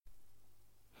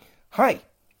Hi,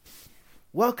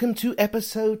 welcome to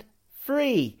episode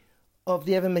 3 of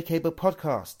the Makeba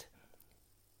podcast.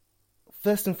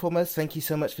 First and foremost, thank you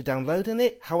so much for downloading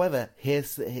it. However,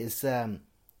 here's a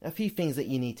few things that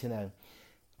you need to know.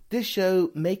 This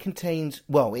show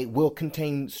it will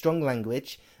contain strong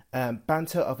language,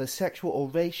 banter of a sexual or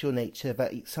racial nature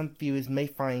that some viewers may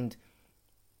find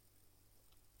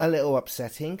a little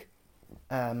upsetting.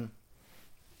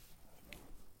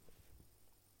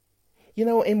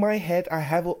 In my head,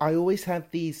 I always have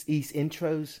these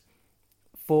intros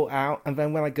thought out, and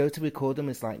then when I go to record them,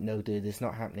 it's like, no, dude, it's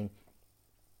not happening.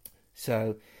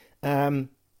 So, I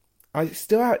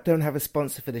still don't have a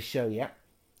sponsor for the show yet.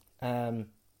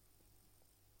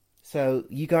 So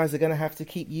you guys are going to have to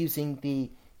keep using the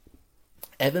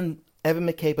Evan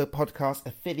Makeba podcast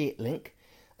affiliate link.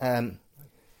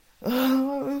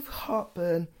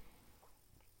 Heartburn.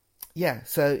 Yeah,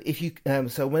 so if you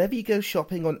whenever you go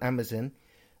shopping on Amazon,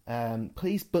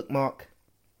 please bookmark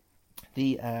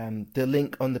the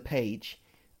link on the page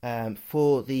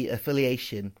for the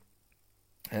affiliation,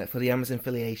 for the Amazon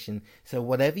affiliation. So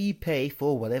whatever you pay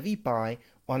for, whatever you buy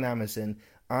on Amazon,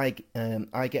 I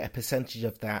get a percentage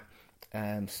of that.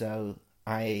 So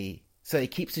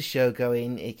it keeps the show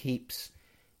going. It keeps,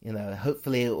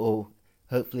 hopefully it will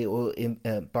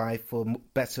buy for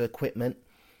better equipment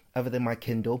other than my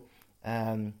Kindle.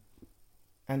 And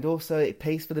also it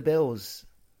pays for the bills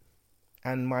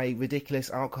and my ridiculous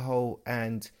alcohol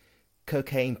and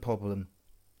cocaine problem,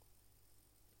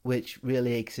 which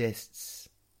really exists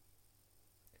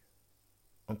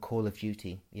on Call of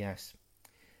Duty. Yes.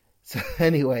 So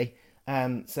anyway,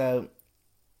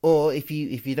 or if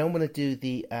you don't want to do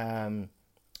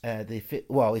if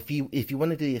you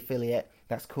want to do the affiliate,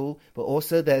 that's cool. But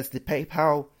also there's the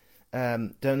PayPal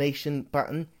donation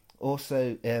button.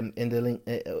 Also in the link,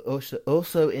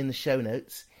 also in the show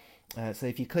notes. So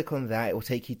if you click on that, it will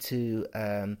take you to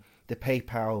the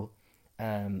PayPal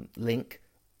link,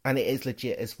 and it is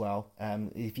legit as well.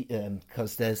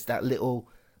 Because there's that little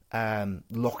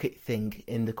lock it thing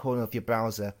in the corner of your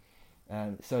browser.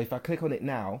 So if I click on it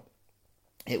now,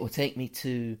 it will take me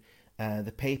to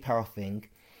the PayPal thing,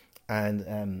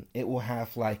 and it will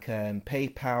have like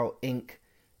PayPal Inc.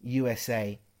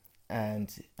 USA.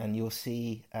 And you'll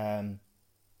see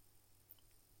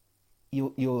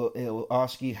it'll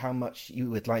ask you how much you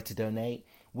would like to donate,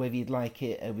 whether you'd like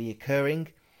it reoccurring,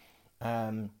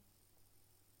 you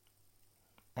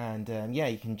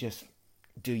can just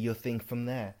do your thing from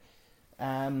there.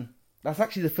 That's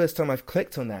actually the first time I've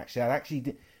clicked on that.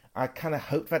 Actually, I kind of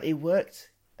hoped that it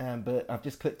worked, but I've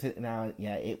just clicked it now. And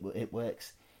yeah, it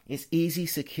works. It's easy,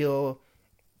 secure.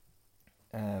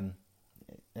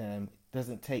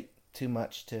 Doesn't take too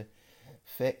much to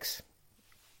fix.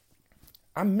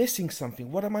 I'm missing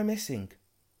something. What am I missing?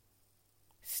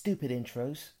 Stupid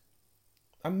intros.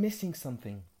 I'm missing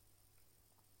something.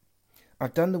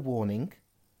 I've done the warning.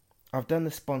 I've done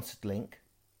the sponsored link.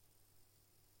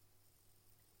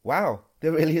 Wow,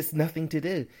 there really is nothing to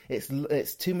do.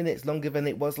 It's 2 minutes longer than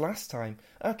it was last time.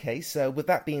 Okay, so with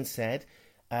that being said,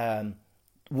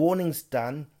 warning's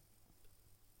done.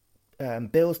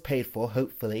 Bills paid for,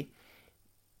 hopefully.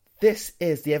 This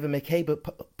is the Evan Makeba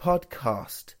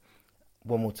podcast.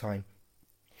 One more time.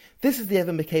 This is the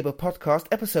Evan Makeba podcast,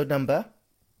 episode number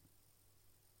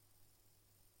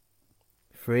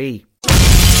 3.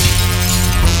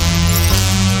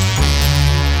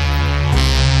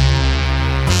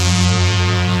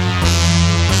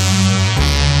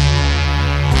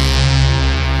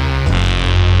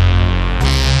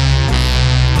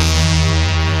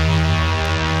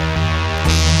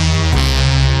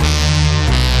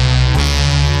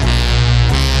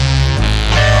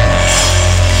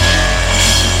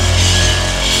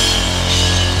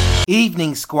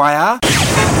 Evening, Squire.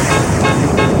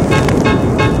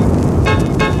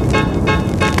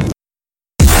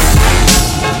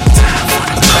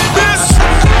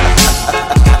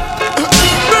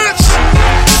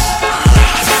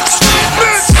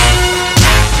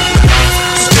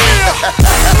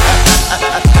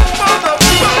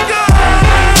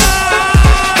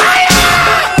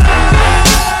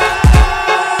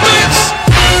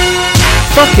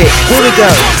 Fuck it, here we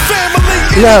go.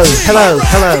 Hello.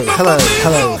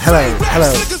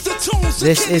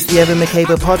 This is the Evan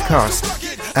Makeba podcast.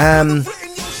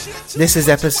 This is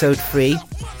episode 3.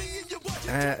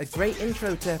 A great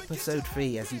intro to episode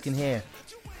 3, as you can hear.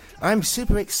 I'm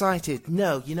super excited.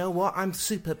 No, you know what? I'm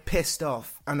super pissed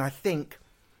off, and I think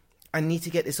I need to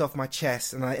get this off my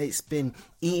chest. And it's been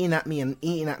eating at me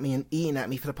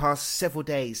for the past several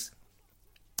days.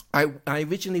 I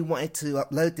originally wanted to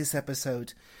upload this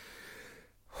episode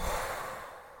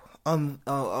on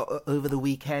over the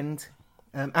weekend.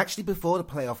 Actually, before the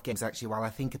playoff games, actually, while I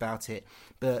think about it.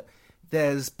 But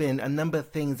there's been a number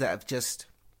of things that have just...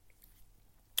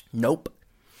 Nope.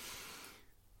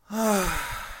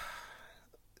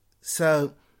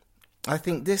 So, I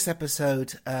think this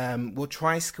episode, we'll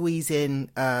try squeeze in...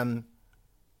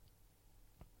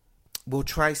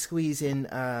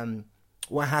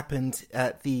 what happened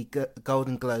at the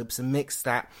Golden Globes and mix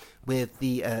that with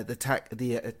the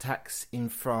attacks in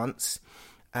France.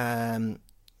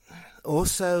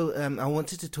 Also, I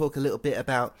wanted to talk a little bit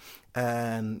about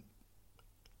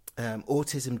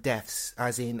autism deaths,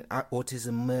 as in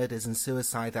autism murders and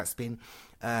suicide that's been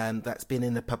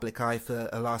in the public eye for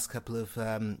the last couple of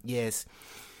years.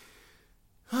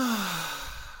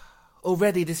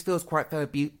 Already, this feels quite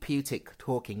therapeutic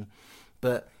talking,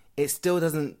 but it still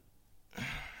doesn't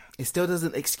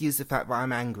excuse the fact that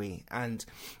I'm angry and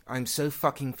I'm so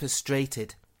fucking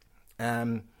frustrated.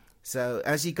 So,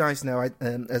 as you guys know, I,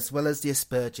 as well as the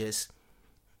Asperger's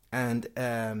and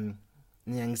the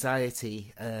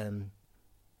anxiety,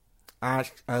 I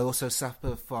also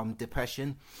suffer from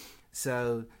depression.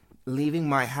 So, leaving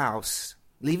my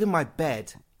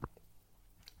bed,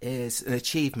 is an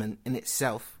achievement in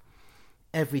itself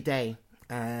every day.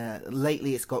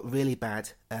 Lately, it's got really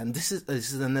bad. This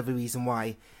is another reason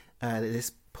why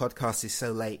this podcast is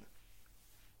so late.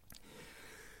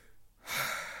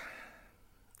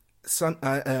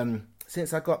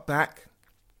 Since I got back,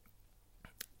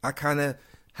 I kind of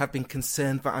have been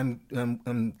concerned that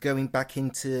I'm going back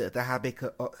into the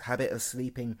habit of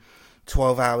sleeping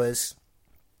 12 hours.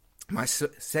 My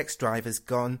sex drive is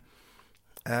gone.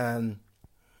 I'm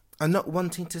not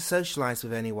wanting to socialise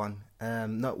with anyone.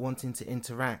 Not wanting to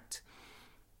interact.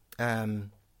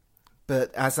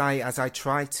 But as I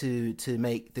try to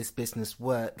make this business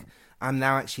work, I'm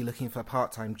now actually looking for a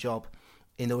part-time job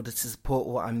in order to support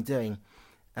what I'm doing.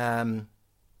 Because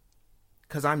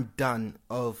I'm done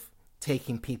of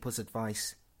taking people's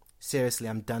advice. Seriously,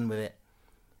 I'm done with it.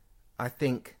 I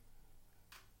think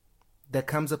there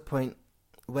comes a point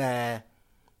where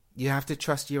you have to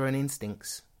trust your own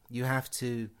instincts. You have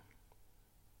to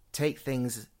take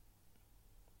things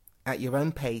at your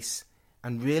own pace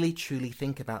and really truly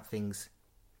think about things.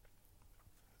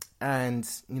 And,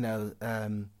 you know,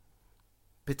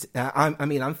 but I'm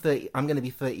going to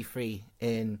be 33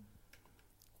 in...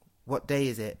 What day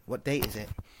is it? What date is it?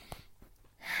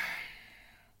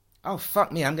 Oh,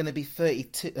 fuck me. I'm going to be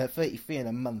 33 in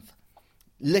a month.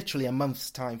 Literally a month's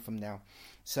time from now.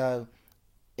 So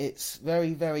it's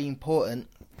very, very important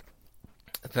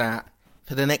that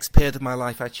for the next period of my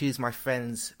life, I choose my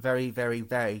friends very, very,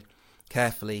 very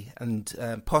carefully and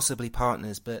possibly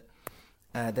partners. But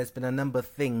there's been a number of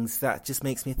things that just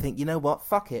makes me think, you know what?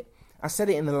 Fuck it. I said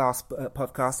it in the last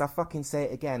podcast. I'll fucking say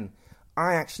it again.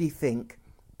 I actually think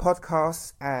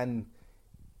podcasts and,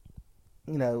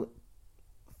 you know,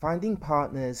 finding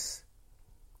partners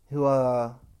who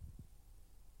are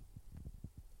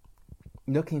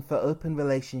looking for open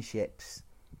relationships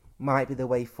might be the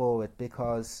way forward,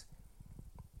 because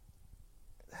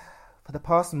for the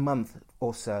past month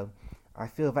or so, I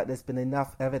feel that there's been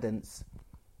enough evidence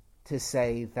to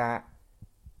say that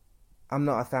I'm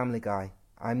not a family guy.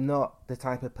 I'm not the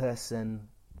type of person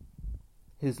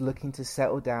who's looking to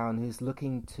settle down, who's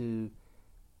looking to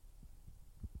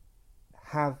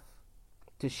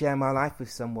share my life with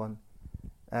someone.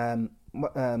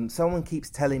 Someone keeps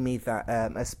telling me that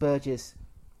Asperger's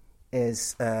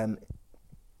is, in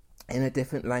a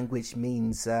different language,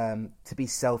 means to be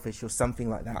selfish or something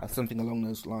like that, or something along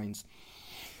those lines.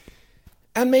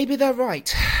 And maybe they're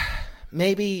right.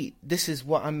 Maybe this is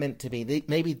what I'm meant to be.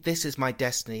 Maybe this is my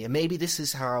destiny. And maybe this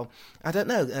is how... I don't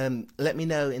know. Let me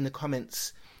know in the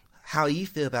comments how you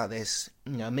feel about this.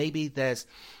 You know, maybe there's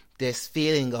this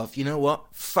feeling of, you know what?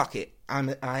 Fuck it. I'm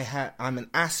an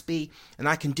Aspie and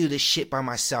I can do this shit by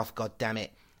myself, god damn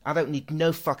it. I don't need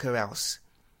no fucker else.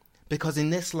 Because in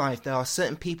this life, there are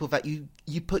certain people that you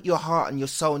put your heart and your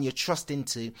soul and your trust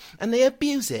into, and they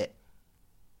abuse it.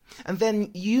 And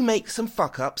then you make some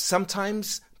fuck-ups,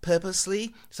 sometimes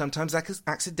purposely, sometimes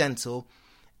accidental,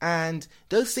 and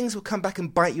those things will come back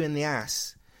and bite you in the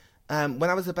ass. The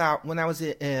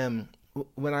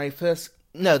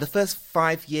first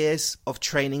 5 years of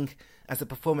training as a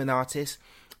performing artist,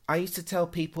 I used to tell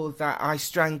people that I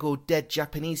strangled dead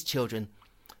Japanese children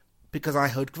because I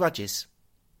hold grudges.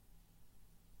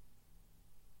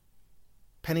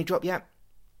 Penny drop yet?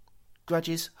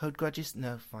 Grudges? Hold grudges?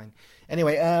 No, fine.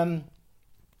 Anyway,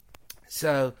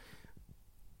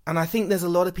 and I think there's a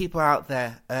lot of people out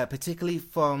there, particularly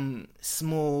from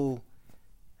small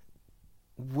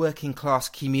working class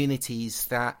communities,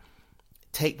 that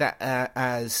take that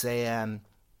as a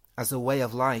way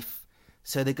of life.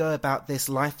 So they go about this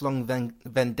lifelong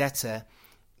vendetta,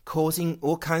 causing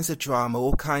all kinds of drama,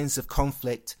 all kinds of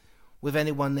conflict with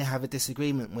anyone they have a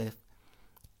disagreement with.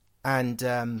 And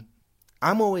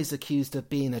I'm always accused of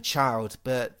being a child,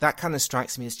 but that kind of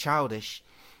strikes me as childish.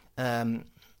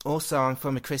 Also, I'm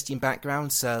from a Christian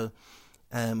background, so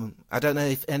I don't know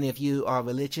if any of you are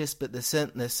religious, but there's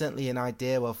certainly an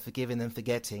idea of forgiving and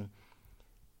forgetting.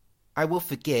 I will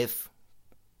forgive.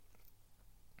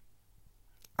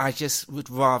 I just would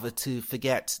rather to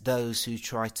forget those who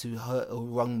try to hurt or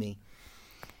wrong me.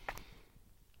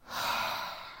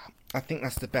 I think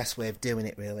that's the best way of doing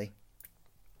it, really.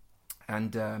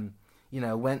 And,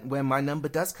 when my number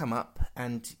does come up,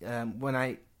 and when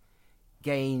I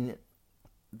gain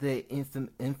the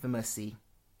infamousy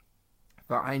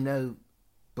that I know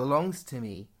belongs to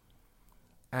me,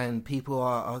 and people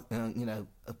are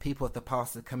people of the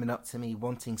past are coming up to me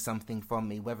wanting something from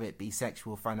me, whether it be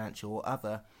sexual, financial, or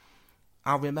other,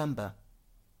 I'll remember,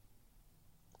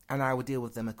 and I will deal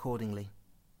with them accordingly.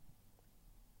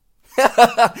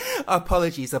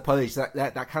 Apologies.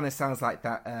 That kind of sounds like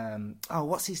that.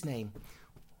 What's his name?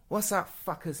 What's that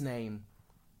fucker's name?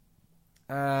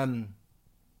 Mr.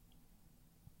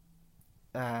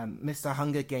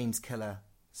 Hunger Games killer,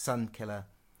 son killer,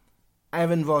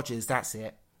 Aaron Rodgers. That's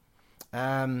it.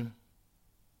 Should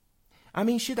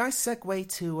I segue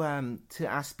to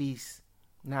Aspie's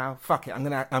now? Fuck it.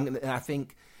 I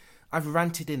think I've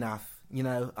ranted enough.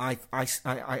 I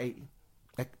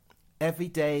every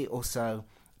day or so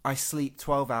I sleep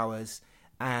 12 hours,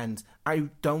 and I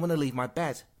don't want to leave my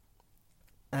bed.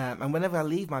 And whenever I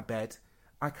leave my bed,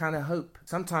 I kind of hope.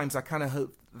 Sometimes I kind of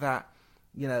hope that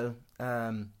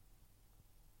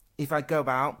if I go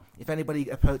out, if anybody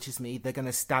approaches me, they're going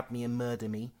to stab me and murder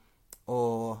me.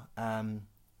 Or, I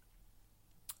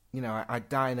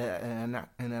die in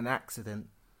an accident.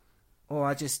 Or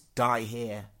I just die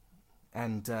here.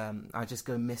 And I just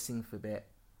go missing for a bit.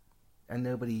 And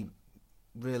nobody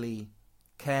really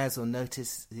cares or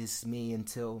notices me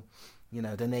until,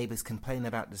 the neighbours complain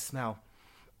about the smell.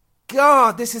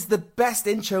 God, this is the best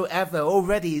intro ever.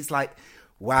 Already it's like,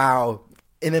 wow.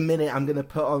 In a minute, I'm going to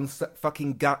put on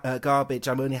fucking garbage.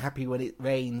 I'm only happy when it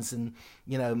rains. And,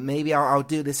 maybe I'll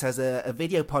do this as a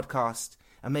video podcast.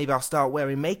 And maybe I'll start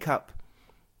wearing makeup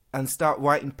and start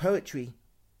writing poetry.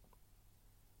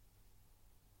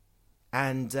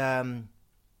 And,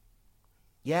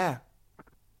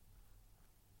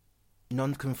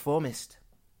 nonconformist.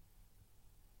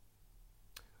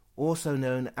 Also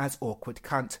known as awkward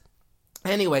cunt.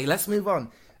 Anyway, let's move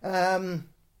on.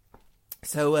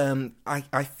 So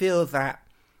I feel that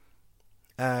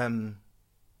there's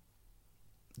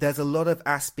a lot of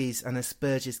Aspies and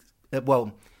Asperger's,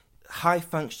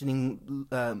 high-functioning,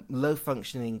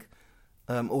 low-functioning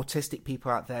autistic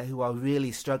people out there who are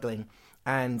really struggling.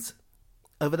 And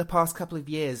over the past couple of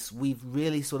years, we've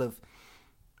really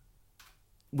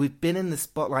we've been in the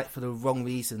spotlight for the wrong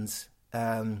reasons.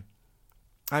 There's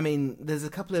a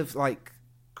couple of,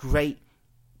 great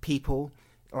people,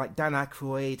 like Dan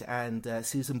Aykroyd and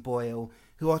Susan Boyle,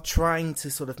 who are trying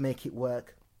to make it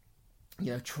work,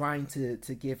 trying to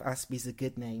give Aspie's a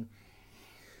good name.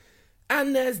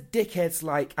 And there's dickheads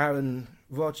like Aaron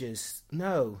Rodgers.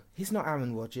 No, he's not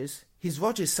Aaron Rodgers. He's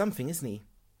Rodgers something, isn't he?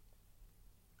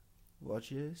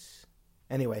 Rodgers?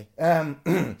 Anyway,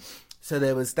 so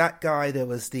there was that guy, there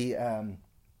was the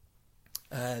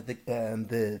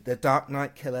Dark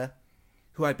Knight killer,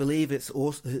 who I believe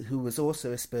who was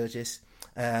also Asperger's.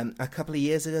 A couple of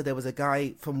years ago, there was a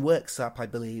guy from Works Up, I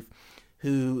believe,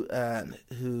 who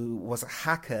was a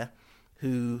hacker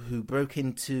who broke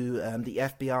into the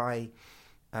FBI,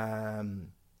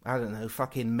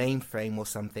 fucking mainframe or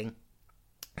something.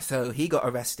 So he got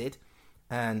arrested,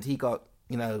 and he got,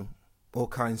 all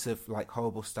kinds of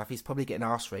horrible stuff. He's probably getting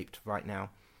arse raped right now.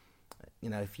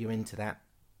 If you're into that,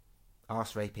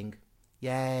 arse raping,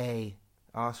 yay,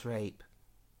 arse rape,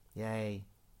 yay.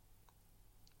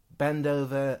 Bend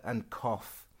over and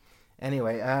cough.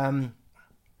 Anyway, I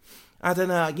don't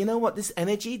know. You know what? This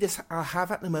energy I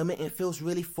have at the moment, it feels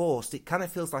really forced. It kind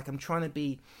of feels like I'm trying to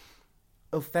be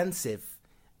offensive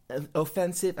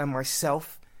and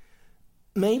myself.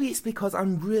 Maybe it's because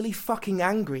I'm really fucking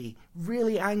angry.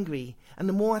 And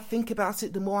the more I think about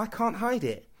it, the more I can't hide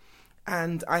it.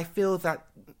 And I feel that,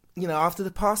 after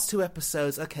the past 2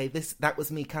 episodes, okay, that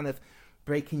was me kind of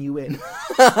breaking you in.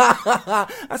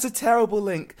 That's a terrible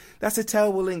link. That's a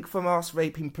terrible link from arse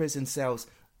raping prison cells.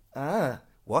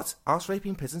 What? Arse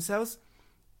raping prison cells?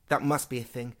 That must be a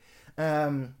thing.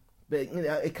 But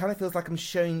it kind of feels like I'm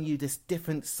showing you this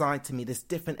different side to me, this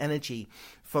different energy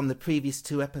from the previous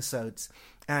 2 episodes.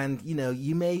 And you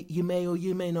may or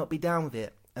you may not be down with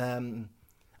it.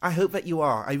 I hope that you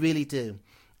are. I really do.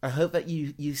 I hope that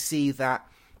you see that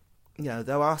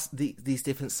there are these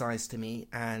different sides to me,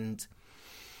 and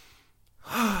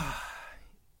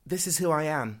this is who I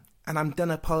am, and I'm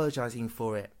done apologizing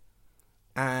for it,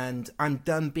 and I'm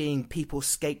done being people's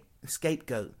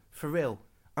scapegoat for real.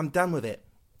 I'm done with it.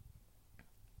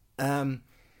 And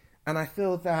I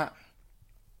feel that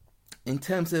in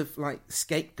terms of like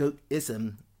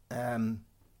scapegoatism,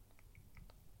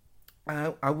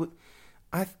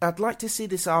 I'd like to see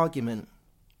this argument.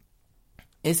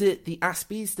 Is it the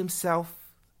Aspies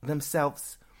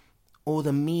themselves or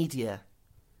the media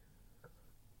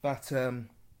that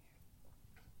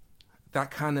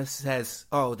kind of says,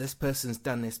 oh, this person's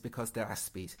done this because they're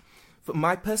Aspies? From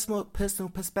my personal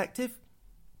perspective,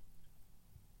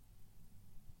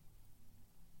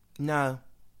 no,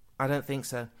 I don't think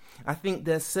so. I think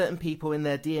there's certain people in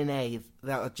their DNA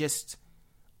that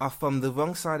are from the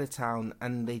wrong side of town,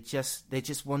 and they just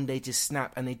one day just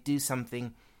snap and they do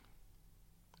something.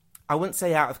 I wouldn't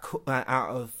say out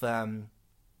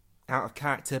of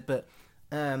character, but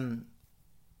I'm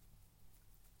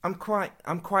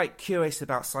quite curious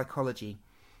about psychology.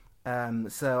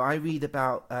 So I read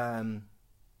about I've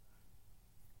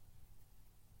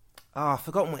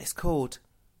forgotten what it's called.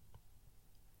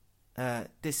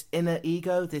 This inner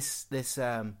ego. There's this.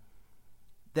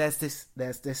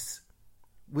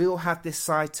 We all have this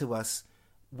side to us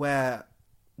where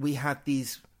we have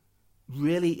these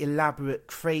really elaborate,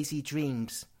 crazy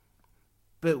dreams,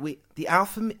 but the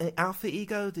alpha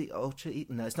ego, the ultra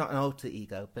ego. No, it's not an alter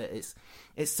ego, but it's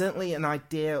certainly an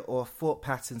idea or a thought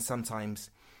pattern sometimes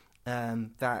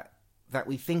that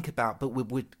we think about,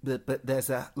 but there's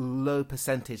a low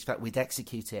percentage that we'd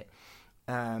execute it.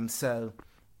 So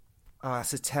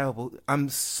it's a terrible. I'm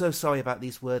so sorry about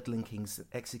these word linkings,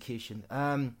 execution.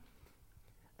 And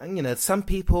some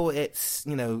people it's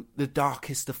the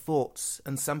darkest of thoughts,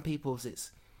 and some people's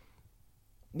it's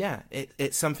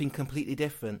something completely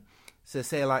different. So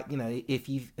say like if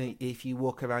you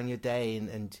walk around your day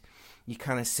and you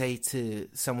kind of say to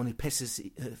someone who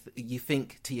pisses, you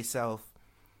think to yourself,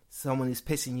 someone who's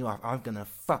pissing you off, I'm gonna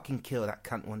fucking kill that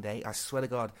cunt one day. I swear to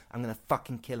God, I'm gonna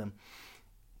fucking kill him.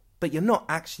 But you're not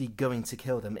actually going to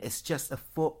kill them. It's just a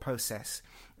thought process.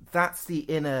 That's the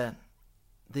inner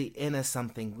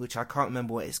something, which I can't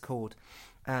remember what it's called,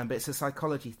 but it's a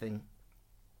psychology thing.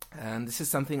 And this is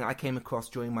something I came across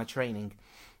during my training,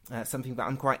 something that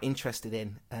I'm quite interested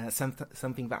in,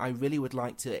 something that I really would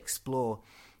like to explore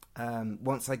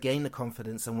once I gain the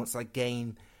confidence and once I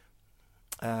gain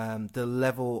the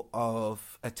level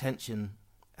of attention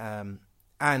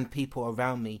and people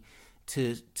around me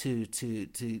to do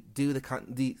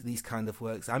these kind of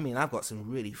works. I mean, I've got some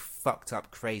really fucked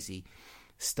up, crazy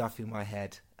stuff in my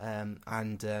head,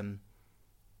 and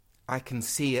I can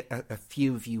see a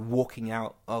few of you walking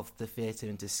out of the theatre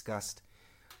in disgust.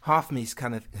 Half of me is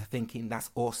kind of thinking that's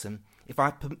awesome. If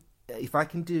I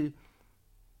can do,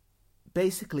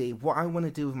 basically what I want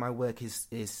to do with my work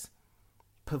is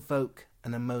provoke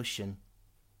an emotion,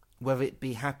 whether it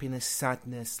be happiness,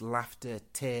 sadness, laughter,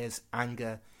 tears,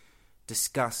 anger,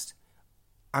 disgust.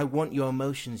 I want your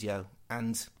emotions, yo,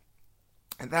 and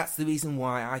that's the reason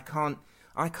why I can't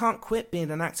quit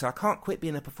being an actor. I can't quit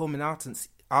being a performing artist,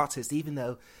 even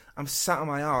though I'm sat on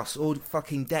my arse all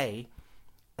fucking day,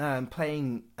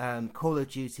 playing Call of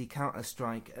Duty,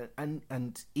 Counter-Strike,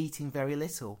 and eating very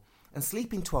little, and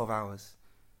sleeping 12 hours.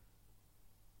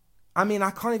 I mean,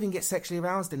 I can't even get sexually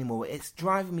aroused anymore. It's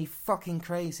driving me fucking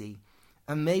crazy.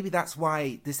 And maybe that's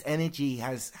why this energy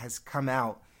has come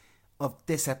out of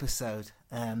this episode.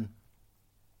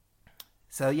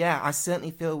 So yeah, I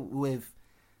certainly feel with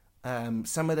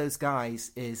some of those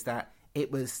guys is that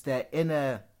it was their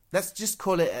inner, let's just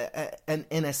call it an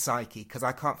inner psyche, because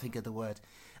I can't think of the word.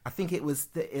 I think it was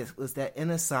their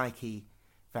inner psyche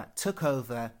that took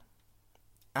over,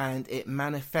 and it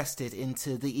manifested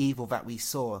into the evil that we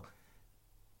saw.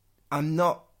 I'm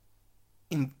not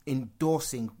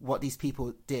endorsing what these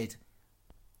people did,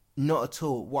 not at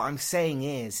all. What I'm saying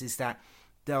is that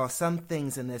there are some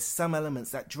things and there's some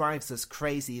elements that drives us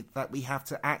crazy that we have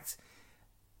to act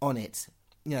on it.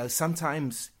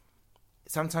 Sometimes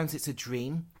it's a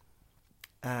dream.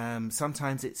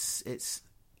 Sometimes it's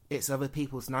other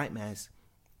people's nightmares.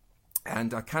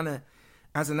 And I kind of,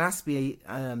 as an Aspie,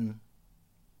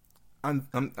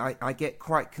 I get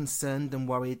quite concerned and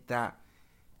worried that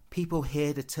people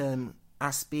hear the term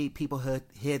Aspie, people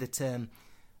hear the term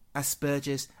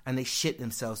Asperger's, and they shit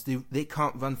themselves. They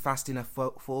can't run fast enough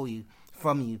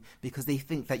from you because they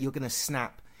think that you're going to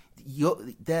snap.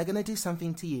 They're going to do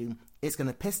something to you. It's going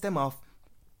to piss them off.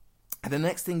 And the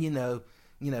next thing you know,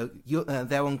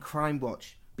 they're on Crime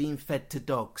Watch, being fed to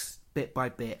dogs bit by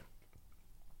bit.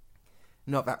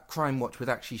 Not that Crime Watch would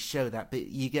actually show that, but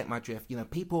you get my drift.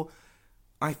 People,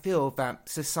 I feel that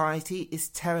society is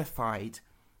terrified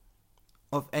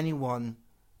of anyone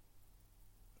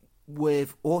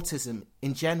with autism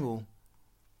in general.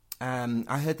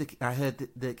 I heard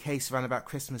the case around about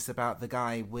Christmas about the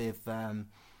guy with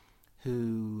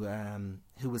who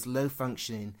was low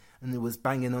functioning and who was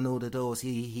banging on all the doors.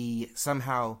 He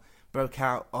somehow broke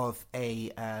out of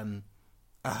a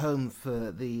home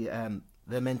for the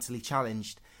mentally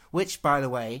challenged, which, by the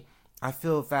way, I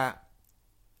feel that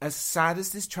as sad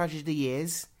as this tragedy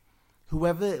is,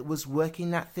 whoever was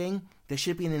working that thing, there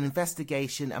should be an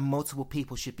investigation and multiple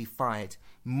people should be fired.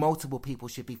 Multiple people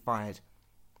should be fired.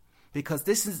 Because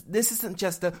this isn't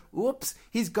just a, whoops,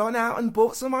 he's gone out and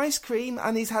bought some ice cream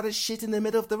and he's had a shit in the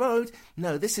middle of the road.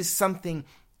 No, this is something,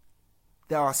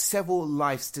 there are several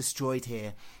lives destroyed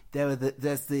here.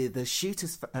 There's the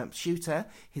shooter,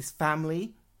 his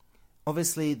family,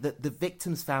 obviously the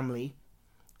victim's family,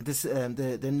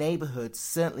 the neighborhood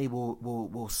certainly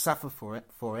will suffer for it.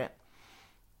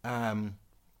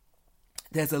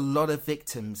 There's a lot of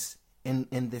victims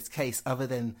in this case, other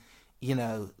than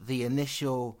the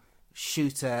initial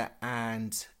shooter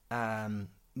and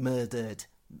murdered.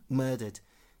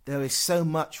 There is so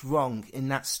much wrong in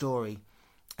that story,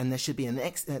 and there should be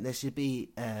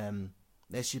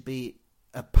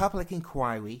a public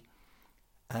inquiry.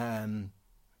 I've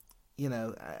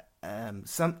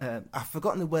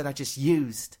forgotten the word I just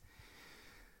used.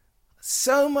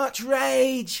 So much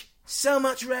rage.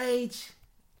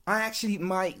 I actually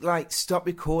might stop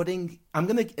recording. I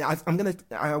want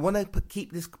to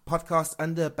keep this podcast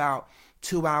under about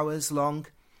 2 hours long.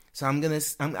 So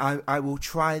I will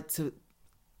try to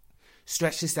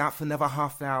stretch this out for another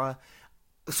half hour.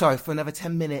 Sorry, for another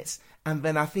 10 minutes. And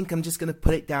then I think I'm just going to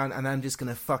put it down and I'm just going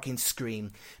to fucking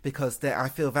scream. Because I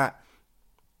feel that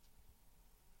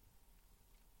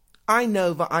I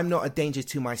know that I'm not a danger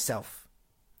to myself.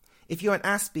 If you're an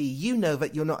Aspie, you know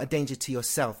that you're not a danger to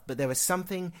yourself, but there is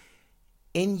something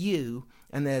in you,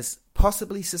 and there's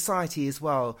possibly society as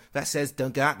well, that says,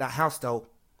 don't go out that house, though.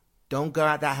 Don't go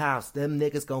out that house. Them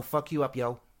niggas gonna fuck you up,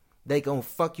 yo. They gonna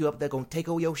fuck you up. They're gonna take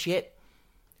all your shit.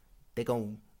 They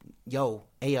gonna, yo,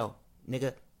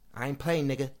 nigga. I ain't playing,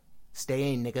 nigga.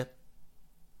 Stay in, nigga.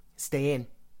 Stay in.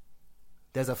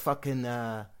 There's a fucking,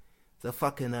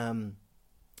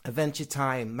 Adventure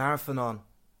Time marathon on.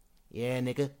 Yeah,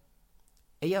 nigga.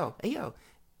 Hey yo,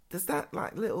 does that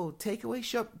little takeaway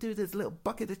shop do this little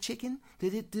bucket of chicken? Do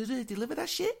they deliver that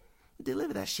shit?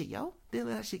 Deliver that shit, yo.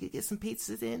 Deliver that shit. Get some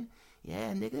pizzas in.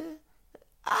 Yeah, nigga.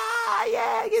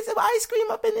 Yeah, get some ice cream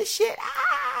up in this shit.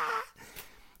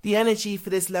 The energy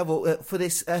for this level, for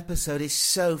this episode is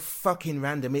so fucking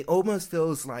random. It almost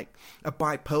feels like a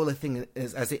bipolar thing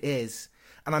as it is.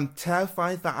 And I'm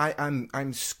terrified that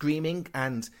I'm screaming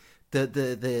and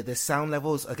the sound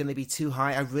levels are going to be too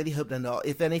high. I really hope they're not.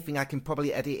 If anything, I can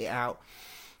probably edit it out.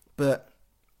 But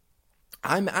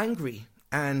I'm angry,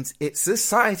 and it's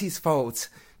society's fault.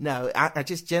 No, I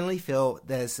just generally feel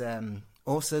there's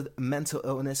also mental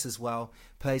illness as well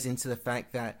plays into the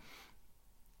fact that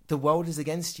the world is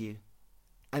against you.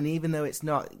 And even though it's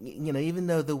not, even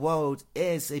though the world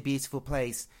is a beautiful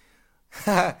place.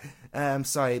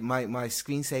 Sorry, my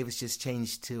screensaver's just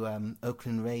changed to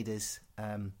Oakland Raiders.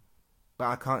 But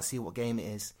I can't see what game it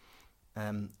is.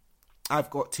 I've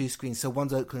got two screens, so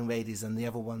one's Oakland Raiders and the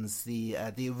other one's the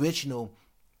original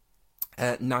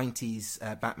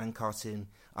 90s Batman cartoon.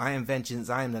 I am vengeance,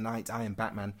 I am the night, I am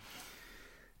Batman.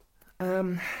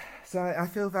 So I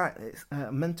feel that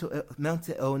mental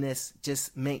illness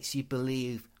just makes you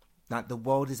believe that the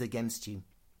world is against you,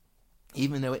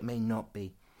 even though it may not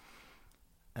be.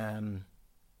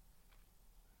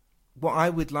 What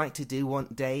I would like to do one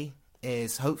day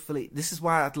is hopefully, this is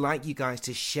why I'd like you guys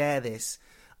to share this,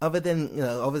 other than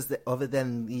the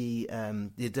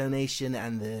donation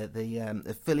and the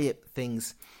affiliate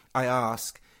things I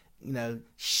ask.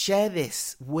 Share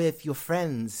this with your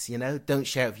friends. Don't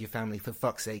share it with your family, for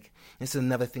fuck's sake. This is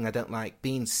another thing I don't like,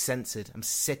 being censored. I'm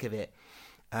sick of it.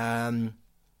 I'm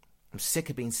sick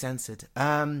of being censored.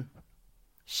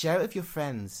 Share it with your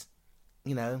friends.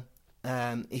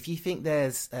 If you think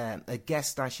there's a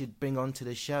guest I should bring onto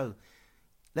the show,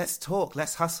 let's talk,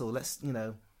 let's hustle, let's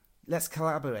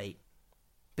collaborate.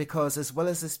 Because as well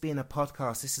as this being a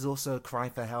podcast, this is also a cry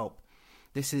for help.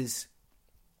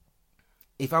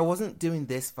 If I wasn't doing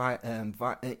this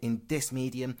in this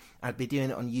medium, I'd be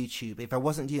doing it on YouTube. If I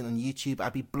wasn't doing it on YouTube,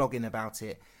 I'd be blogging about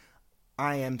it.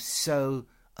 I am so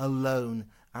alone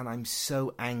and I'm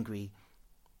so angry.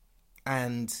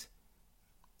 And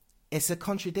it's a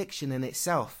contradiction in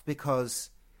itself, because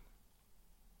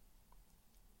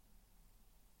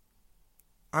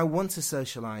I want to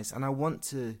socialize and I want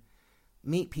to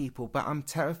meet people, but I'm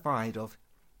terrified of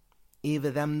either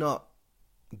them not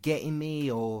getting me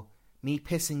or me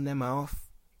pissing them off.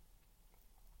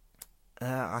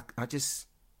 I just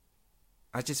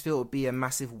feel it would be a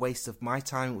massive waste of my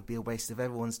time. It would be a waste of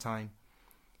everyone's time.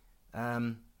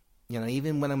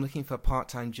 Even when I'm looking for a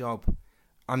part-time job,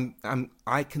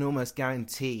 I can almost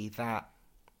guarantee that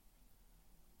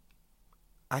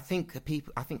I think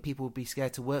people would be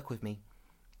scared to work with me.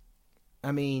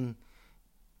 I mean,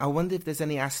 I wonder if there's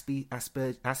any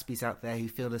Aspies out there who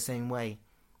feel the same way.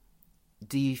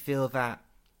 Do you feel that,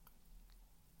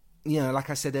 like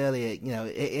I said earlier,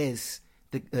 it is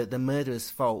the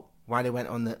murderer's fault why they went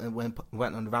on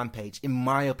the rampage, in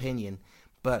my opinion.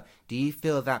 But do you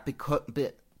feel that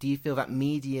the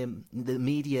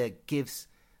media gives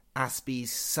Aspies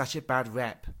such a bad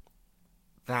rep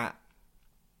that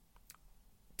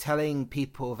telling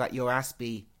people that you're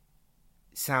Aspie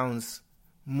sounds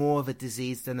more of a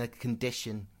disease than a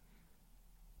condition?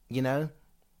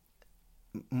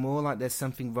 More like there's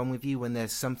something wrong with you when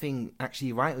there's something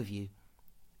actually right with you.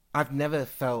 I've never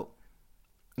felt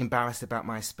embarrassed about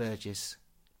my Asperger's.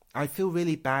 I feel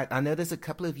really bad. I know there's a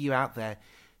couple of you out there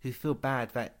who feel bad,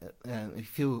 that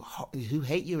who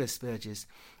hate your Asperger's,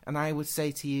 and I would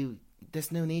say to you,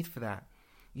 there's no need for that.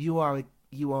 You are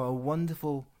a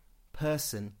wonderful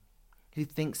person who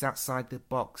thinks outside the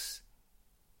box.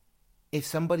 If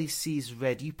somebody sees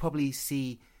red, you probably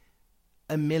see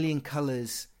a million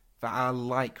colours that are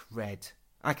like red.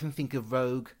 I can think of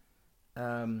rogue.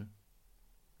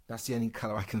 That's the only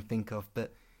colour I can think of.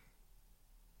 But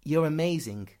you're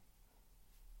amazing.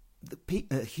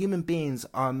 Human beings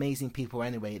are amazing people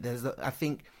anyway. I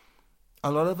think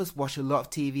a lot of us watch a lot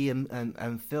of TV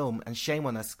and film, and shame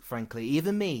on us, frankly,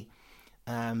 even me.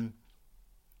 And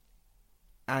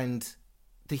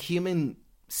the human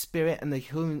spirit and the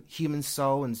human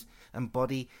soul and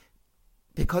body,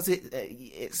 because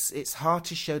it's hard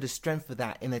to show the strength of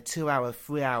that in a 2-hour,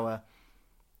 3-hour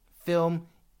film,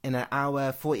 in an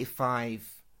hour 45,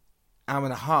 hour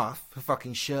and a half for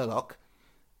fucking Sherlock,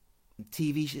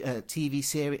 TV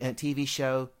series, TV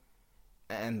show,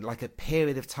 and like a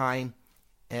period of time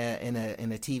in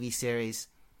a TV series.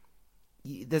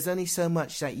 There's only so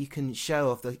much that you can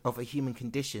show of a human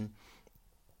condition.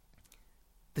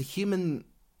 Humans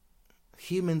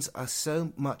are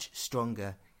so much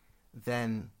stronger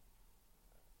than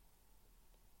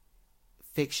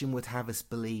fiction would have us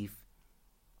believe.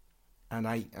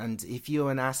 And if you're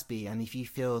an Aspie, and if you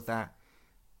feel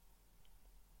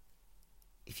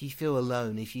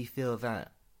alone, if you feel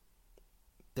that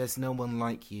there's no one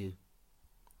like you,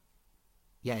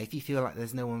 if you feel like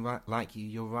there's no one like you,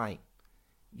 you're right.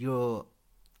 You're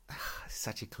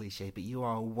such a cliche, but you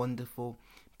are a wonderful,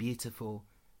 beautiful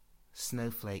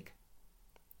snowflake,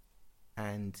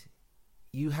 and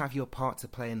you have your part to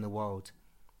play in the world.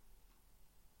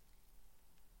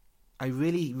 I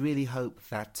really, really hope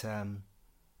that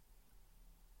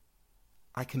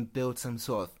I can build some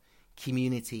sort of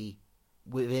community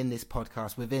within this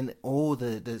podcast, within all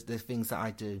the things that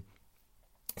I do.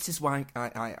 This is why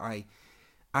I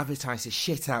advertise the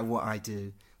shit out of what I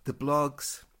do. The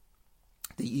blogs,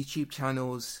 the YouTube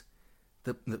channels,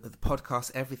 the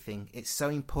podcast, everything. It's so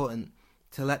important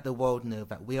to let the world know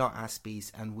that we are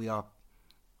Aspies, and we are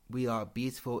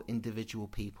beautiful individual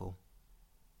people.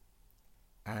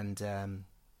 And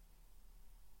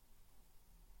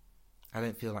I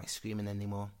don't feel like screaming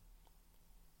anymore,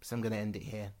 so I'm going to end it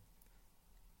here.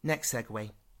 Next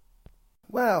segue.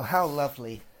 Well, how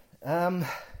lovely.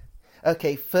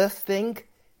 Okay, first thing,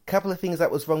 couple of things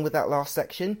that was wrong with that last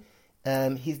section.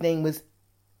 His name was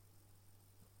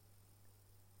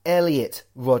Elliot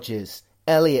Rogers,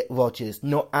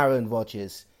 not Aaron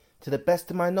Rodgers. To the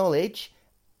best of my knowledge,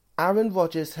 Aaron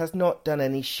Rodgers has not done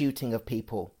any shooting of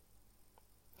people.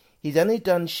 He's only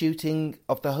done shooting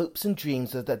of the hopes and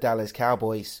dreams of the Dallas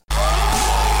Cowboys.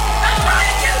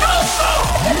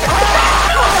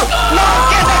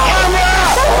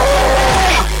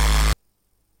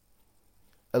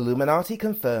 Illuminati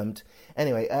confirmed.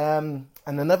 Anyway, and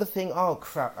another thing, oh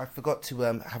crap, I forgot to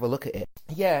have a look at it.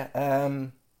 Yeah,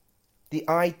 the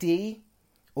ID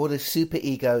or the super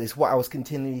ego is what I was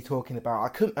continually talking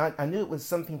about. I knew it was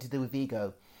something to do with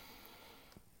ego.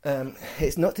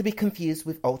 It's not to be confused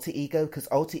with alter ego, because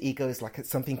alter ego is like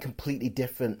something completely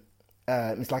different.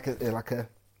 It's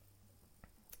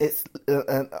it's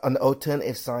an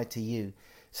alternative side to you.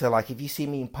 So like if you see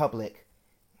me in public,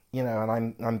 you know,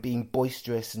 and I'm being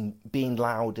boisterous and being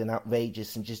loud and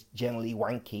outrageous and just generally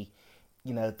wanky,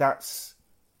 you know, that's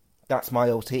my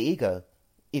alter ego.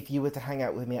 If you were to hang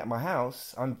out with me at my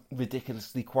house, I'm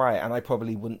ridiculously quiet and I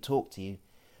probably wouldn't talk to you.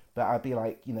 But I'd be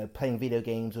like, you know, playing video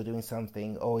games or doing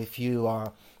something. Or if you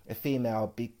are a female,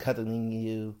 I'd be cuddling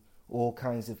you, all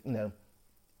kinds of, you know,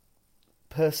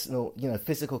 personal, you know,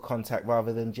 physical contact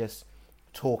rather than just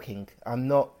talking. I'm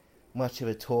not much of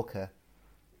a talker.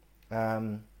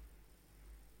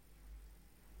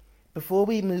 Before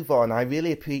we move on, I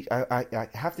really appreciate. I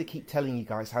have to keep telling you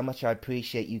guys how much I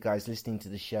appreciate you guys listening to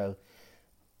the show.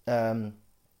 You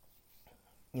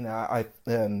know,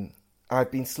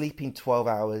 I've been sleeping 12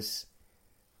 hours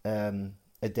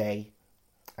a day,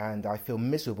 and I feel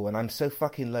miserable, and I'm so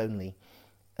fucking lonely.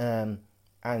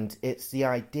 And it's the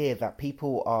idea that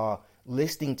people are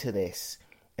listening to this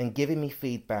and giving me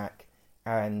feedback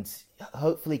and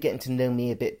hopefully getting to know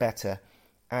me a bit better.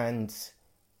 And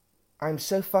I'm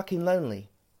so fucking lonely.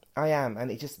 I am.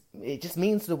 And it just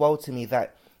means the world to me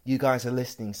that you guys are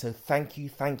listening. So thank you,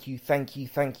 thank you, thank you,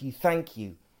 thank you, thank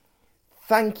you.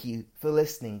 Thank you for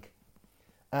listening.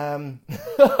 I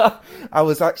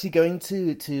was actually going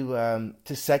to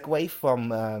segue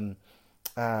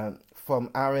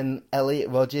from Aaron Elliott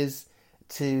Rodgers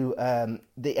to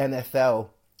the NFL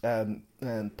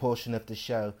portion of the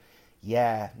show.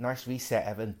 Yeah, nice reset,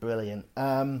 Evan. Brilliant.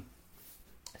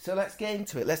 So let's get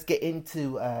into it. Let's get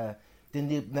into the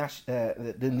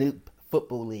Noob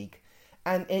Football League,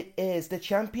 and it is the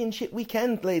championship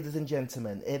weekend, ladies and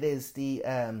gentlemen. It is the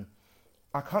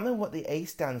I can't remember what the A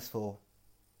stands for.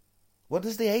 What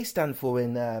does the A stand for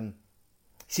in?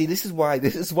 See, this is why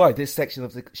this section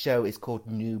of the show is called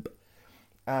Noob.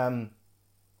 No,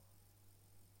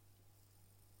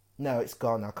 it's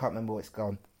gone. I can't remember what it's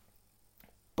gone.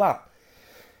 But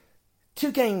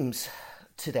 2 games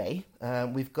today.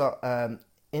 We've got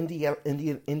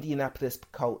Indianapolis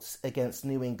Colts against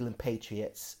New England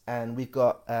Patriots, and we've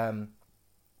got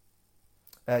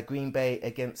Green Bay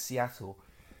against Seattle.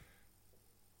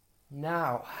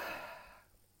 Now,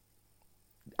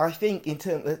 I think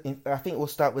I think we'll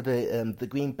start with the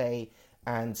Green Bay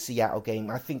and Seattle game.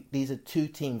 I think these are 2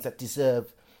 teams that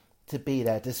deserve to be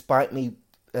there, despite me.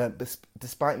 Did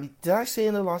I say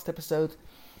in the last episode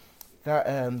that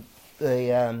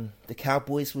the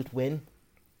Cowboys would win?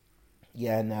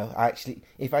 Yeah, no. Actually,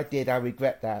 if I did, I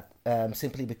regret that.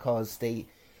 Simply because it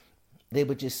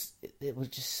was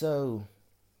just so.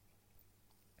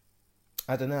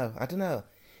 I don't know.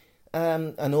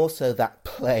 And also that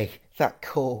play, that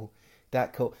call.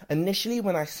 Initially,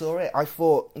 when I saw it, I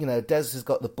thought, you know, Dez has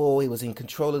got the ball. He was in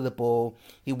control of the ball.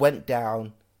 He went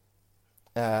down,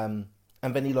 and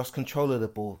then he lost control of the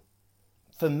ball.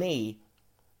 For me,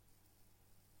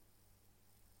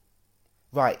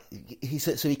 right,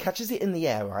 so he catches it in the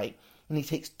air, right, and he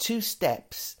takes 2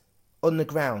 steps on the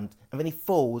ground, and then he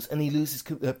falls and he loses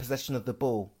possession of the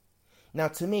ball. Now,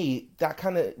 to me, that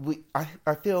kind of,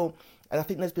 I feel. And I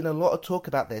think there's been a lot of talk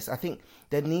about this. I think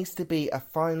there needs to be a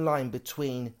fine line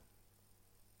between.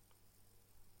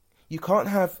 You can't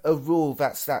have a rule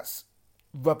that's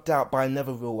rubbed out by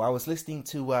another rule. I was listening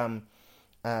to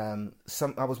I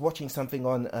was watching something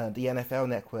on the NFL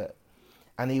Network,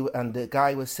 and the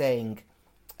guy was saying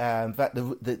that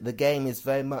the game is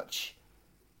very much.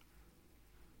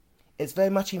 It's very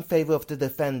much in favor of the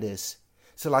defenders.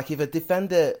 So, like, if a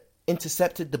defender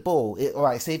intercepted the ball,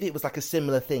 say if it was like a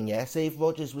similar thing, yeah. Say if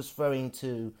Rodgers was throwing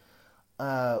to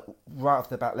right off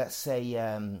the bat, let's say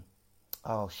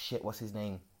what's his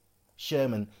name?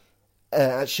 Sherman.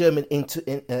 Sherman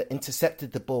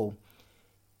intercepted the ball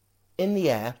in the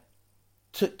air,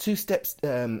 took 2 steps,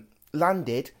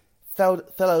 landed, fell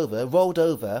over, rolled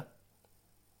over,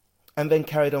 and then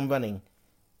carried on running,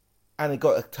 and it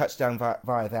got a touchdown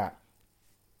via that.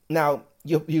 Now,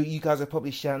 you guys are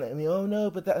probably shouting at me, oh no,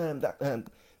 but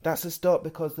that's a stop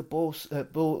because the ball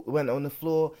went on the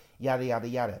floor, yada, yada,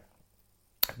 yada.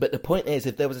 But the point is,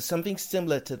 if there was something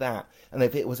similar to that, and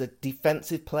if it was a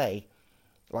defensive play,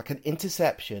 like an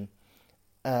interception,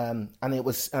 and it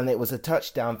was a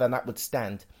touchdown, then that would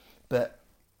stand. But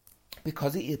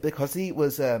because he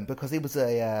was a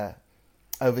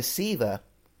receiver,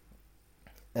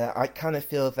 I kind of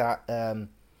feel that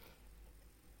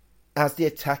as the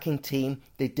attacking team,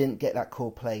 they didn't get that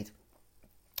call played.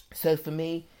 So for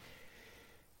me,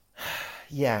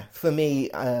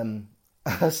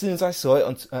 as soon as I saw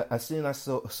it,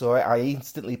 I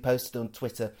instantly posted on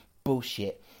Twitter,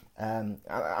 bullshit.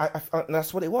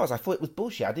 That's what it was. I thought it was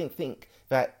bullshit. I didn't think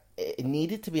that it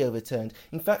needed to be overturned.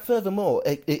 In fact, furthermore,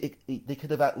 they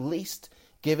could have at least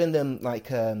given them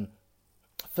like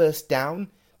first down.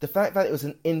 The fact that it was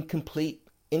an incomplete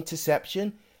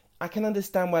interception, I can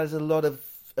understand why there's a lot of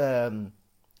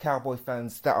Cowboy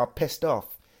fans that are pissed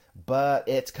off. But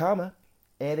it's karma.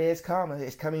 It is karma.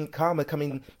 It's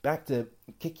coming back to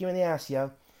kick you in the ass,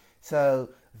 yo. So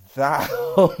that,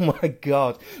 oh my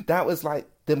God, that was like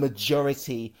the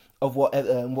majority of what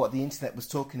the internet was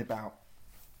talking about.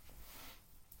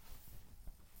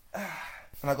 And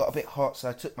I got a bit hot, so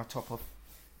I took my top off.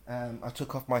 I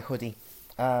took off my hoodie.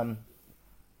 So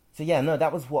yeah, no,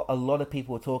 that was what a lot of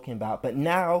people were talking about. But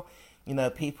now, you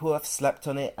know, people have slept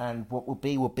on it, and what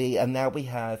will be. And now we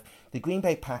have the Green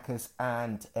Bay Packers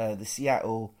and the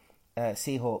Seattle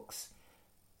Seahawks.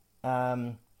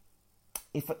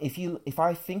 If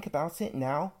I think about it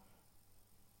now,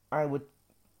 I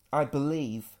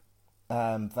believe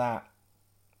that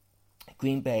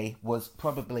Green Bay was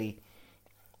probably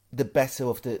the better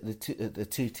of the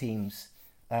two teams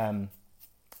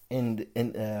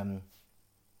in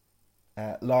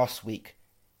last week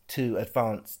to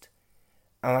advanced.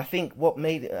 And I think what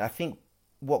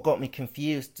got me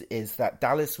confused is that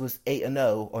Dallas was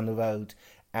 8-0 on the road,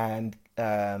 and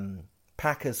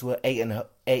Packers were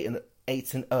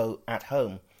 8-0 at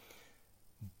home.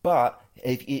 But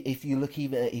if you look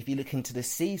into the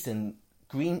season,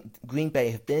 Green Bay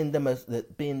have been the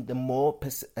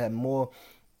more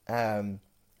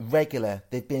regular.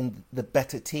 They've been the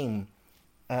better team,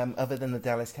 other than the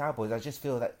Dallas Cowboys. I just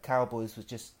feel that Cowboys was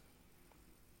just.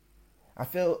 I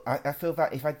feel that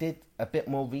if I did a bit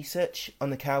more research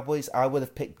on the Cowboys, I would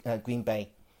have picked Green Bay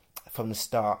from the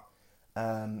start.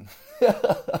 I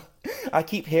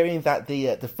keep hearing that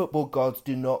the football gods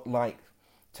do not like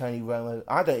Tony Romo.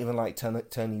 I don't even like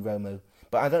Tony Romo,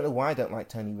 but I don't know why I don't like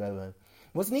Tony Romo.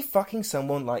 Wasn't he fucking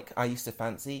someone like I used to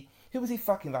fancy? Who was he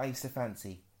fucking that I used to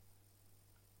fancy?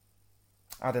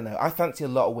 I don't know. I fancy a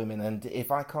lot of women, and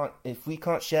if we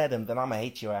can't share them, then I'ma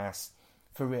hate your ass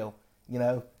for real. You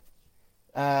know.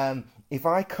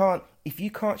 If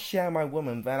you can't share my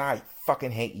woman, then I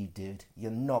fucking hate you, dude. You're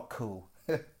not cool.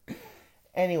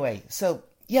 Anyway,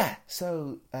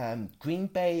 Green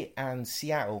Bay and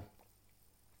Seattle.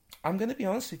 I'm going to be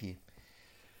honest with you.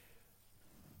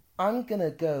 I'm going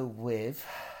to go with...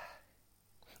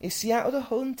 Is Seattle the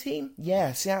home team?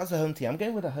 Yeah, Seattle's the home team. I'm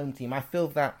going with the home team. I feel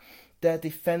that their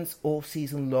defense all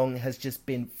season long has just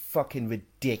been fucking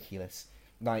ridiculous.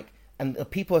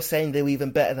 And people are saying they were even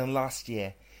better than last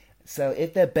year. So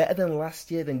if they're better than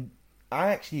last year, then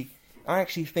I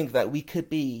actually think that we could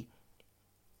be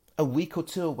a week or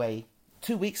 2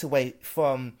 weeks away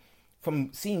from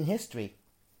seeing history.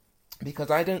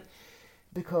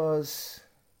 Because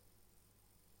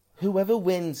whoever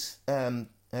wins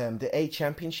the A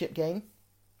championship game,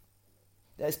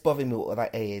 that's bothering me what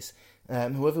that A is.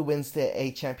 Whoever wins the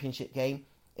A championship game,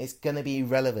 it's going to be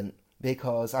irrelevant,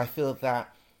 because I feel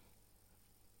that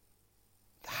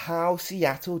how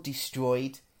Seattle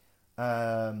destroyed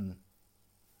the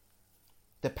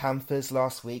Panthers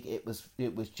last week, it was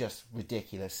just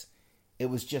ridiculous. It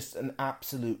was just an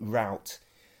absolute rout.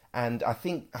 And I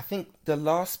think the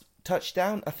last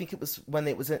touchdown, I think it was when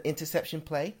it was an interception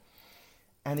play,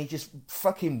 and he just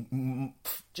fucking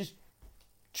just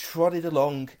trotted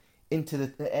along into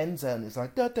the end zone. It's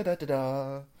like da da da da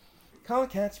da, can't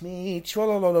catch me,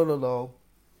 tra-la-la-la-la-la.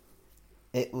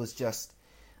 It was just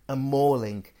a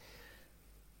mauling.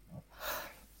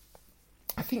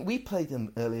 I think we played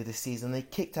them earlier this season. They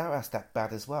kicked our ass that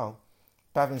bad as well.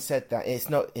 But having said that, it's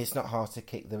not hard to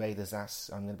kick the Raiders' ass.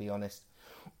 I'm going to be honest.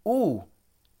 Ooh,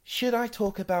 should I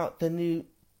talk about the new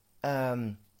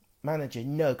manager?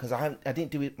 No, because I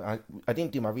didn't do it. I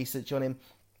didn't do my research on him.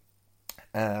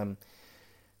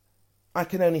 I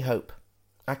can only hope.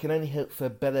 I can only hope for a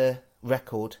better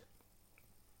record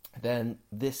than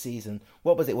this season.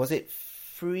 What was it? Was it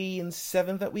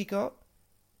 3-7 that we got?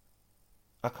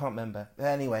 I can't remember.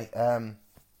 Anyway, I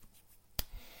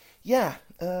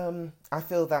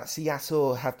feel that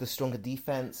Seattle have the stronger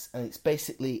defense, and it's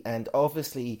basically, and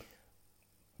obviously,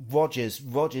 Rodgers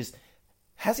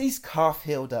has his calf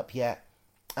healed up yet?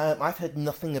 I've heard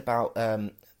nothing about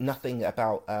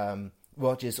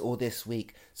Rodgers all this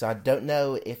week, so I don't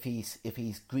know if his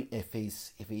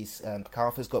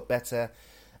calf has got better.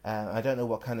 I don't know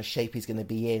what kind of shape he's going to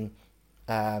be in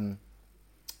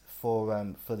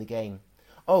for the game.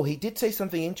 Oh, he did say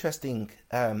something interesting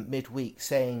midweek,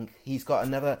 saying he's got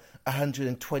another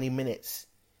 120 minutes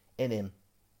in him.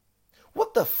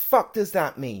 What the fuck does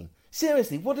that mean?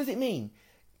 Seriously, what does it mean?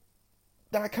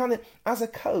 That kind of, as a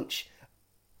coach,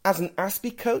 As an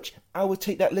Aspie coach, I would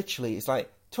take that literally. It's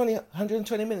like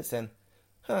 120 minutes then.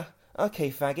 Huh.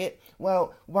 Okay, faggot.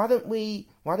 Well, why don't we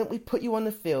put you on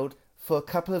the field for a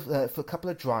couple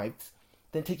of drives,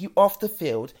 then take you off the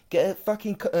field, get a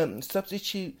fucking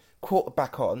substitute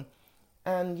quarterback on,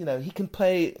 and he can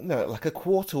play like a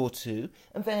quarter or two,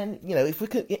 and then if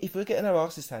we're getting our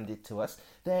asses handed to us,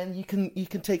 then you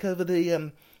can take over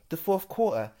the fourth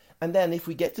quarter, and then if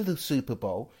we get to the Super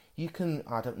Bowl, you can,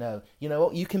 I don't know,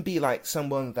 you can be like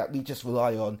someone that we just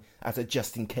rely on as a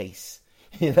just in case.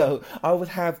 I would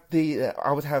have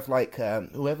like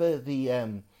whoever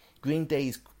the Green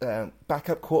Day's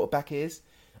backup quarterback is.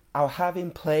 I'll have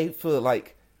him play for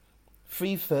like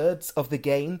 3/3 of the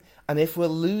game, and if we're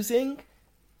losing,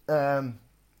 then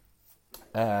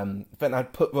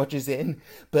I'd put Rodgers in.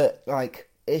 But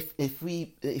like if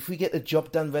we get the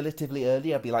job done relatively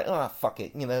early, I'd be like, fuck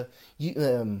it,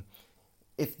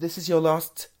 if this is your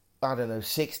last, I don't know,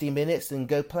 60 minutes, then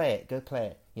go play it.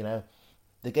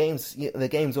 The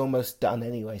game's almost done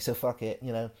anyway, so fuck it,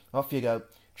 off you go.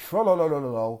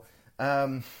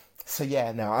 So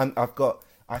yeah, no,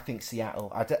 I think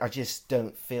Seattle. I just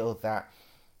don't feel that.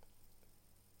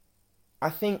 I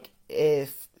think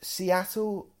if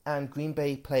Seattle and Green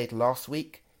Bay played last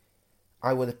week,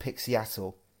 I would have picked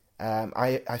Seattle.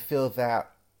 I feel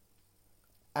that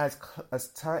as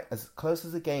close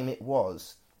as the game it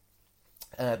was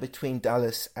between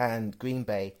Dallas and Green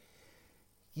Bay,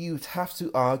 you'd have to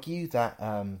argue that.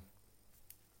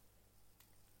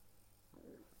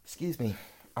 Excuse me.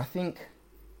 I think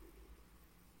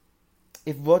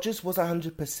if Rodgers was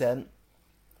 100%,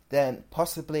 then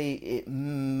possibly it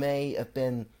may have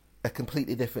been a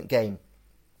completely different game.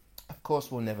 Of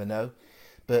course, we'll never know,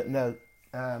 but no,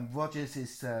 Rodgers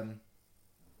is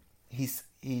he's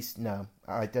no.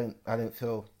 I don't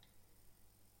feel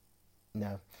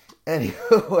no.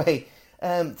 Anyway,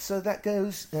 so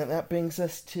that brings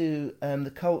us to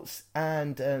the Colts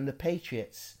and the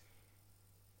Patriots.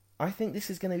 I think this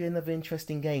is going to be another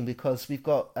interesting game because we've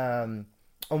got on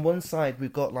one side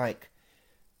we've got like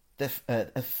the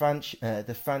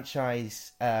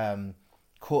franchise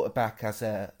quarterback as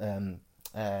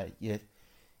your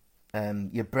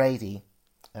Brady.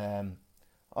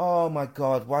 Oh my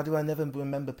God, why do I never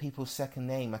remember people's second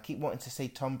name? I keep wanting to say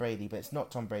Tom Brady, but it's not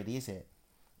Tom Brady, is it?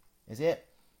 Is it?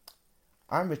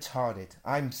 I'm retarded.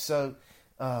 I'm so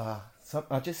I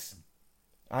just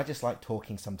like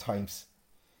talking sometimes.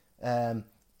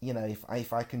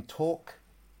 If I can talk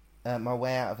my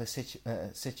way out of a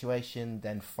situation,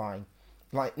 then fine.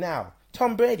 Like now,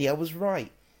 Tom Brady, I was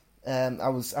right.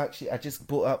 I just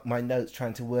brought up my notes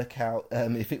trying to work out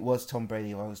if it was Tom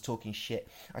Brady or I was talking shit.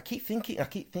 I keep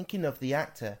thinking of the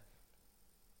actor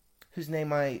whose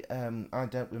name I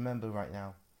don't remember right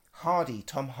now.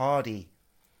 Tom Hardy.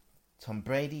 Tom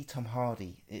Brady, Tom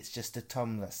Hardy. It's just a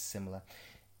Tom that's similar.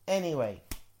 Anyway,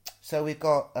 so we've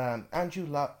got Andrew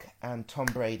Luck and Tom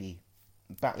Brady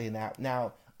battling out.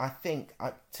 Now, I think,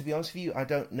 to be honest with you, I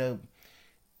don't know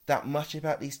that much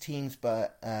about these teams,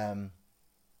 but I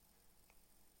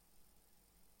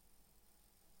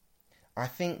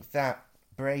think that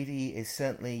Brady is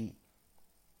certainly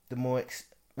the more...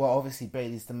 obviously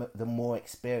Brady's the more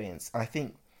experienced. I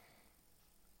think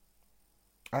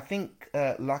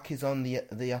Luck is on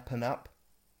the up and up,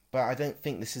 but I don't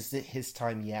think this is his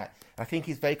time yet. I think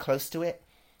he's very close to it.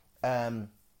 I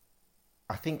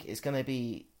think it's going to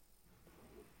be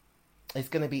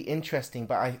interesting,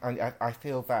 but I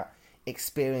feel that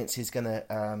experience is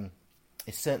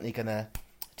certainly gonna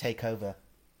take over.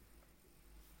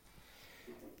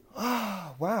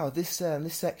 Oh wow, this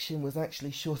section was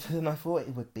actually shorter than I thought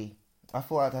it would be. I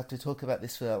thought I'd have to talk about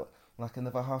this for like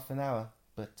another half an hour,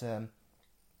 but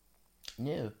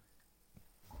no.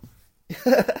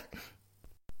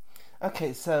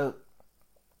 Okay, so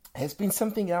there's been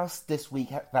something else this week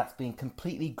that's been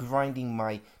completely grinding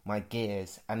my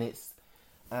gears, and it's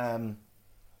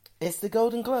the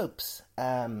Golden Globes.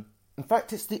 In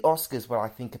fact, it's the Oscars when I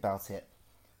think about it.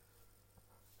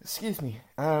 Excuse me.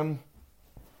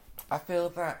 I feel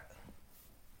that,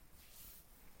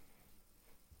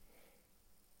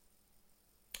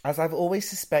 as I've always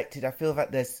suspected, I feel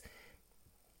that there's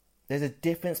a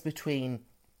difference between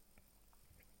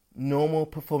normal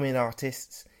performing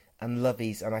artists and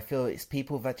lovies, and I feel it's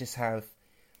people that just have...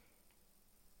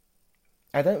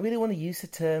 I don't really want to use the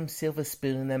term silver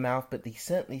spoon in their mouth, but they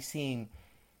certainly seem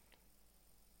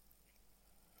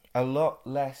a lot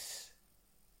less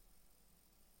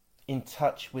in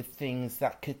touch with things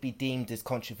that could be deemed as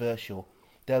controversial.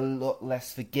 They're a lot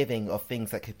less forgiving of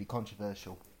things that could be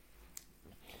controversial.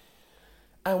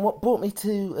 And what brought me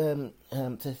to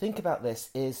think about this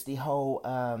is the whole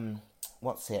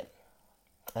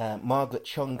Margaret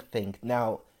Chung thing.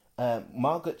 Now,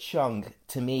 Margaret Chung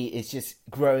to me is just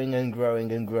growing and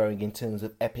growing and growing in terms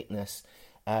of epicness.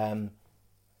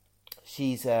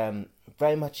 She's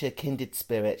very much a kindred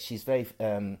spirit. She's very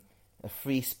a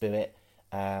free spirit.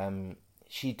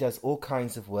 She does all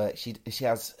kinds of work. She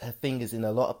has her fingers in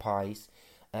a lot of pies.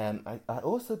 I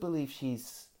also believe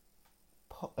she's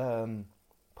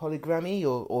polygamy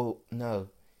or no.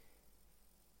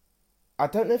 I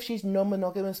don't know if she's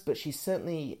non-monogamous, but she's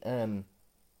certainly in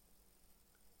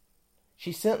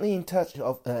touch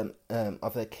of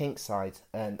her kink side,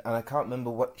 and I can't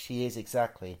remember what she is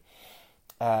exactly,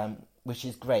 which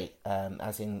is great,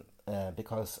 as in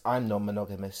because I'm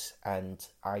non-monogamous, and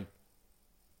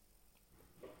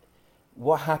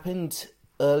what happened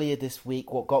earlier this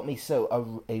week, what got me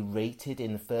so irritated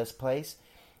in the first place,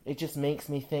 it just makes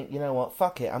me think, you know what,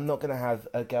 fuck it, I'm not going to have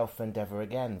a girlfriend ever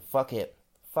again. Fuck it.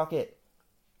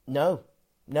 No.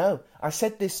 I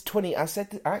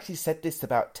actually said this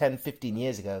about 10, 15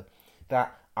 years ago,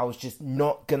 that I was just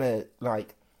not going to,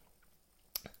 like,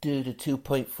 do the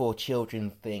 2.4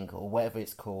 children thing, or whatever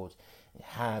it's called,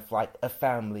 have, like, a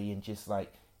family, and just,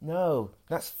 like, no,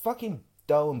 that's fucking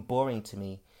dull and boring to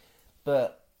me.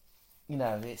 But, you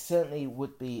know, it certainly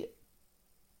would be...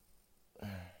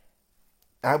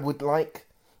 I would like,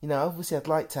 you know, obviously I'd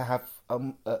like to have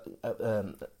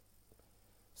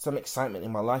some excitement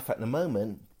in my life at the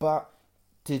moment, but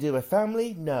to do a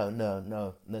family,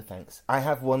 no thanks. I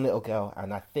have one little girl,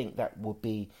 and I think that would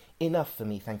be enough for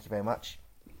me, thank you very much.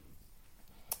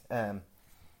 And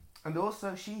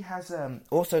also she has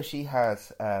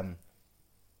a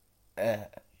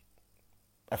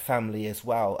family as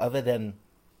well, other than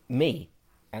me,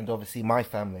 and obviously my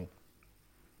family.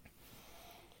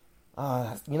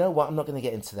 You know what? I'm not going to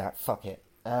get into that. Fuck it.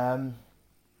 So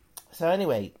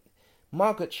anyway,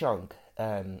 Margaret Chung,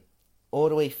 all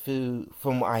the way through,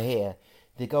 from what I hear,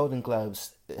 the Golden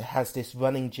Globes has this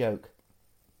running joke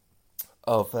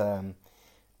of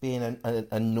being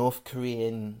a North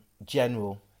Korean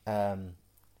general,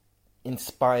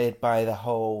 inspired by the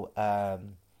whole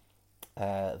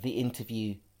the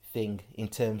interview thing in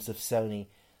terms of Sony.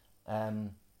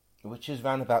 Which was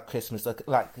around about Christmas,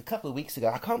 like a couple of weeks ago.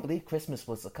 I can't believe Christmas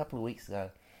was a couple of weeks ago.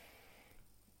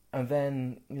 And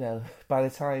then, you know, by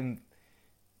the time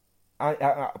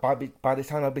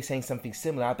I'll be saying something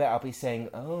similar, I bet I'll be saying,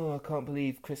 "Oh, I can't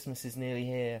believe Christmas is nearly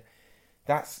here."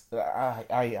 That's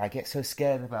I get so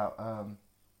scared about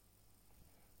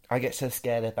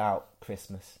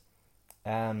Christmas.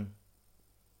 So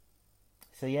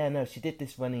yeah, no, she did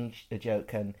this running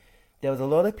joke, and there was a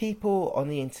lot of people on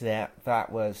the internet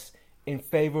that was in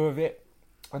favour of it,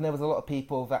 and there was a lot of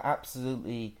people that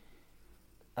absolutely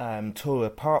tore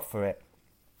apart for it.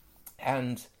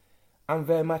 And I'm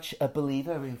very much a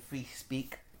believer in free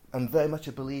speak. I'm very much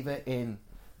a believer in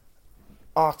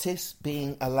artists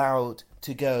being allowed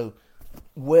to go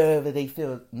wherever they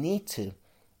feel need to.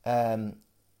 On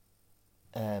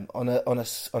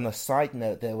a side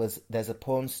note, there's a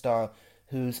porn star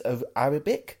who's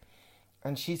Arabic,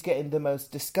 and she's getting the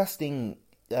most disgusting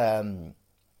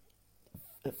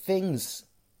things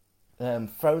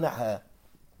thrown at her.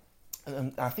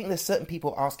 And I think there's certain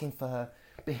people asking for her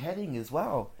beheading as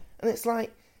well. And it's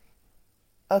like,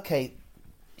 okay,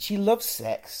 she loves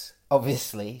sex,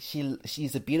 obviously.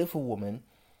 She's a beautiful woman.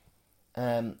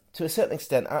 To a certain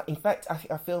extent. In fact,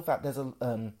 I feel that there's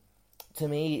to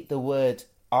me, the word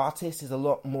artist is a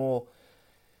lot more...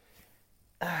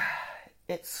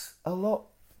 It's a lot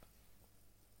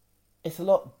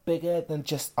bigger than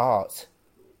just art.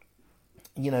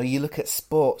 You know, you look at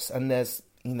sports and there's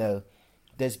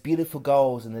beautiful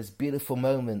goals and there's beautiful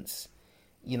moments.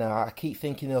 You know, I keep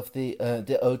thinking of the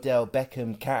Odell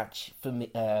Beckham catch for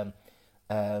me,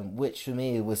 which for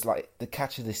me was like the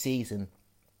catch of the season.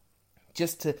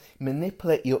 Just to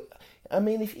manipulate your... I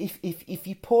mean, if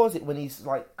you pause it when he's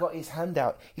like got his hand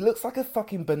out, he looks like a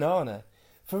fucking banana.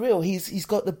 For real, he's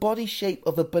got the body shape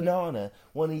of a banana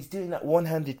when he's doing that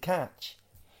one-handed catch.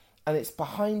 And it's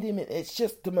behind him. It's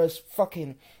just the most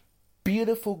fucking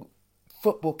beautiful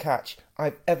football catch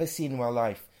I've ever seen in my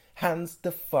life. Hands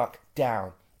the fuck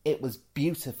down. It was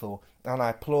beautiful, and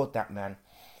I applaud that man.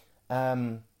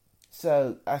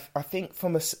 So I think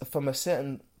from a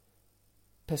certain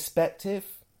perspective,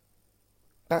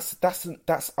 that's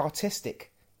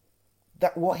artistic.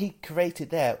 That what he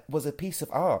created there was a piece of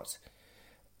art.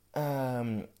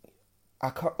 I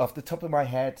can't, off the top of my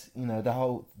head, you know,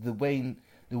 the Wayne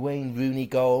Rooney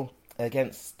goal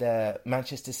against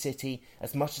Manchester City.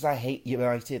 As much as I hate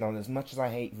United, and as much as I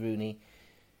hate Rooney,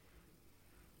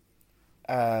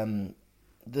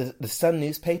 the Sun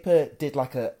newspaper did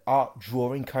like a art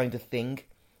drawing kind of thing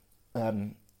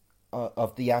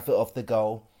of the advert of the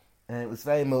goal, and it was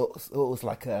very much, it was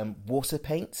like water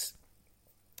paints.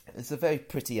 It's a very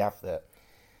pretty advert,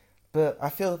 but I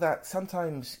feel that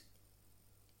sometimes,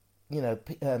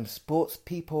 sports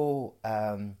people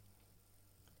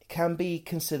can be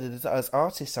considered as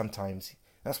artists sometimes.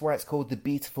 That's why it's called the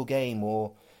beautiful game,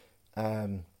 or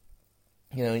in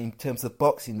terms of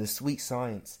boxing, the sweet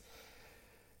science.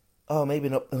 Oh, maybe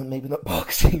not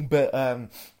boxing, but I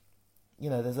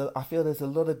feel there's a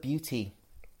lot of beauty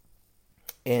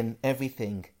in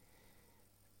everything,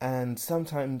 and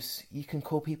sometimes you can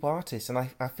call people artists, and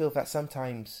I feel that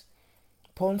sometimes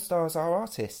porn stars are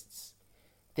artists.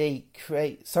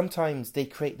 Sometimes they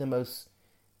create the most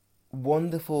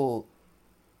wonderful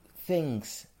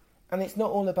things, and it's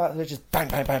not all about they're just bang,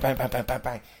 bang, bang, bang, bang, bang, bang,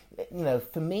 bang.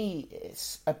 For me,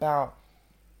 it's about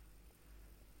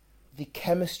the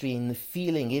chemistry and the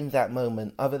feeling in that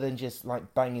moment, other than just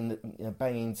like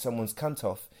banging someone's cunt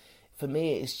off. For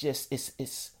me, it's just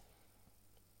it's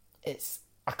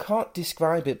I can't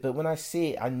describe it, but when I see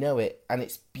it, I know it, and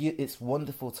it's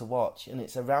wonderful to watch, and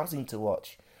it's arousing to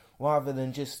watch, rather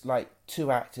than just like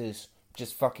two actors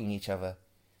just fucking each other,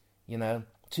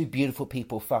 two beautiful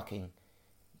people fucking,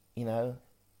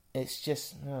 it's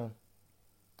just no.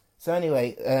 So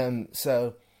anyway,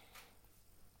 so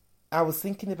I was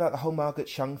thinking about the whole Margaret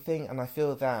Chung thing, and I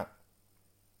feel that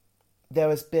there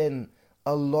has been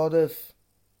a lot of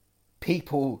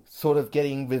people sort of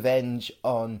getting revenge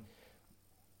on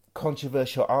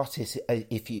controversial artists,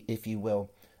 if you will.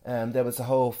 There was a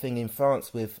whole thing in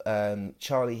France with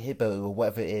Charlie Hebdo, or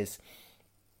whatever it is.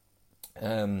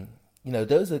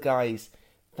 Those are guys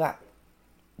that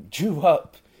drew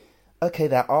up. Okay,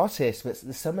 they're artists, but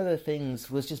some of the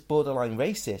things was just borderline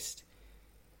racist.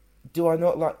 Do I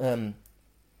not like... am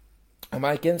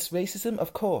I against racism?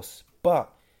 Of course.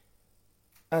 But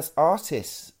as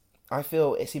artists, I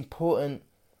feel it's important...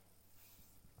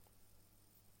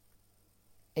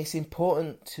 It's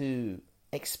important to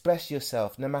express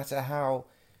yourself, no matter how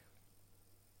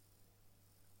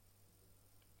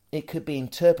it could be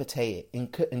interpreted.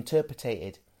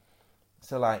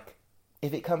 So, like,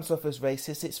 if it comes off as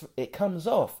racist, it comes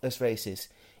off as racist.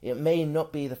 It may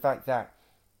not be the fact that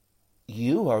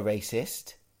you are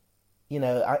racist.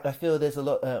 I feel there's a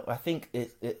lot... I think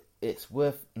it's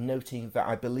worth noting that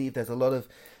I believe there's a lot of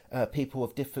people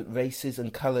of different races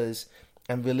and colours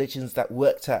and religions that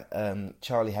worked at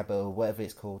Charlie Hebdo, or whatever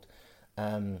it's called.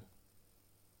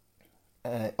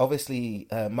 Obviously,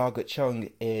 Margaret Chung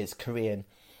is Korean,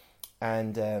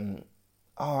 and you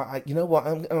know what?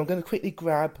 I'm going to quickly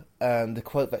grab the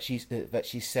quote that she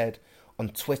said on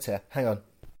Twitter. Hang on,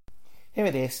 here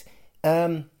it is.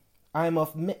 I am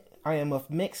of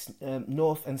mixed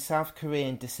North and South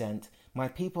Korean descent. My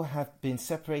people have been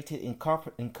separated,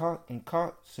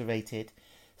 incarcerated,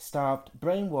 starved,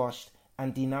 brainwashed,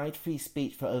 and denied free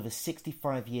speech for over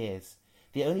 65 years.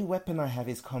 The only weapon I have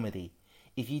is comedy.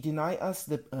 If you deny us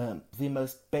the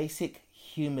most basic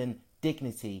human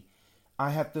dignity, I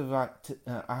have the right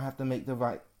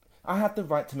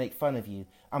to make fun of you.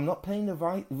 I'm not playing the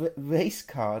race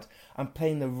card. I'm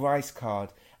playing the rice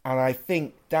card. And I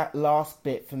think that last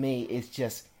bit for me is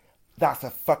just, that's a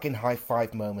fucking high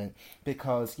five moment.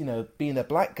 Because, being a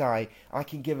black guy, I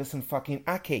can give her some fucking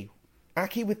ackee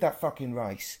with that fucking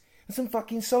rice. And some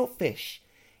fucking saltfish,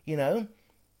 and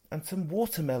some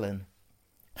watermelon.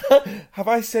 Have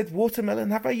I said watermelon?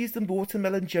 Have I used the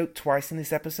watermelon joke twice in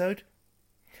this episode?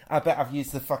 I bet I've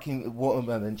used the fucking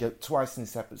watermelon joke twice in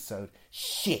this episode.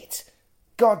 Shit.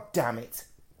 God damn it.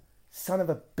 Son of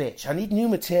a bitch. I need new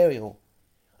material.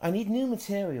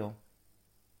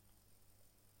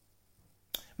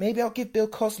 Maybe I'll give Bill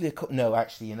Cosby a... No,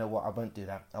 actually, you know what? I won't do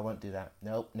that.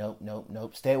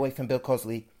 Nope. Stay away from Bill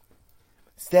Cosby.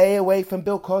 Stay away from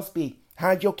Bill Cosby.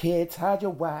 Had your kids, had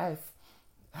your wife.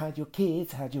 Had your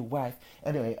kids, had your wife.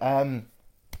 Anyway,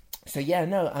 so yeah,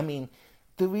 no, I mean,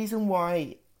 the reason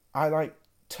why I like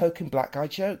token black guy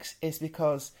jokes is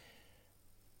because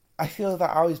I feel that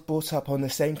I was brought up on the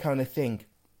same kind of thing.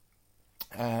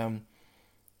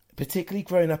 Particularly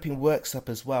growing up in Worksop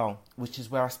as well, which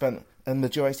is where I spent a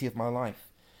majority of my life.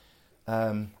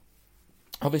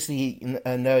 Obviously,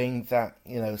 knowing that,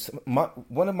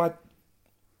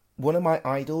 one of my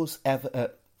idols,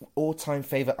 ever all-time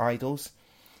favourite idols,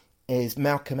 is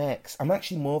Malcolm X. I'm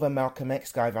actually more of a Malcolm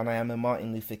X guy than I am a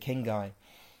Martin Luther King guy.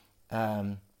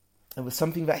 It was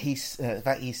something that he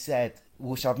said,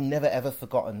 which I've never ever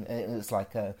forgotten. It was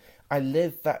like, I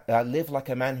live like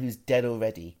a man who's dead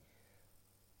already.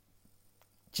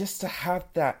 Just to have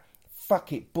that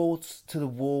fuck it, balls to the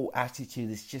wall attitude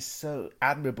is just so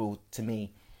admirable to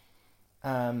me.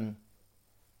 I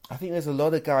think there's a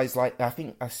lot of guys like, I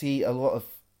think I see a lot of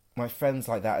my friends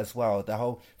like that as well. The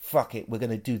whole, fuck it, we're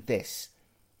going to do this.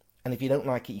 And if you don't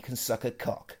like it, you can suck a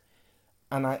cock.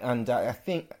 And I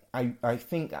think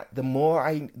the more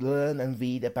I learn and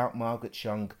read about Margaret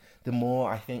Chung, the more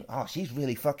I think, oh, she's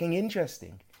really fucking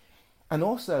interesting. And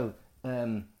also,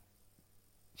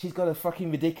 she's got a fucking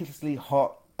ridiculously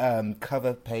hot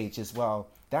cover page as well.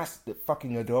 That's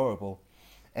fucking adorable.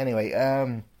 Anyway,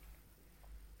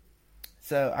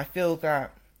 so I feel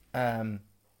that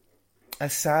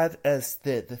as sad as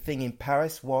the thing in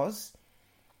Paris was,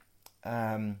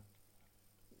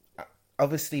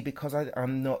 obviously because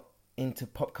I'm not into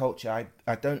pop culture,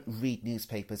 I don't read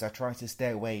newspapers. I try to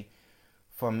stay away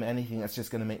from anything that's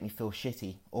just going to make me feel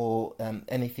shitty, or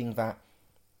anything that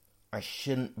I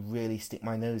shouldn't really stick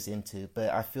my nose into. But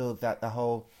I feel that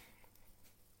the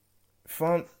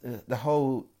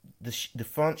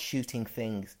France shooting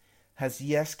things has,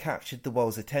 yes, captured the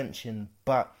world's attention,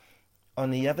 but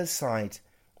on the other side,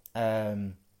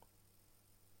 the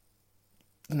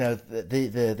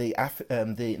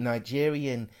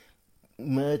Nigerian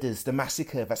murders, the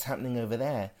massacre that's happening over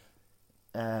there,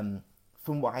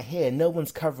 from what I hear, no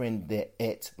one's covering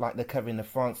it like they're covering the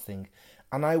France thing.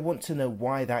 And I want to know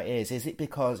why that is. Is it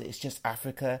because it's just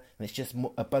Africa and it's just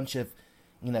a bunch of,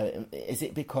 is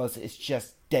it because it's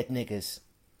just dead niggers?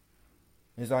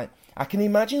 It's like, I can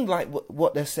imagine like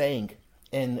what they're saying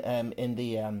in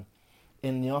the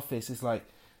office. It's like,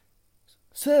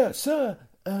 sir,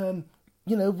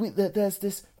 there's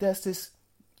this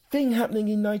thing happening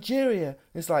in Nigeria.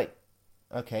 It's like,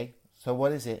 okay, so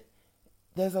what is it?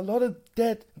 There's a lot of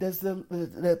dead.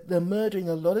 They're murdering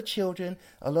a lot of children,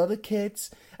 a lot of kids,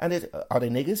 and are they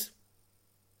niggers?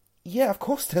 Yeah, of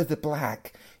course they're the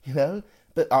black,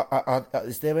 But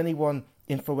is there anyone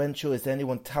influential? Is there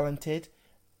anyone talented?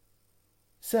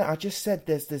 Sir, I just said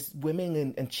there's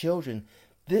women and children.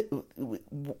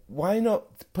 Why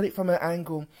not put it from an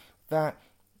angle that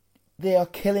they are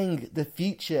killing the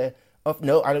future of...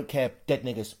 No, I don't care. Dead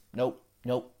niggers. Nope.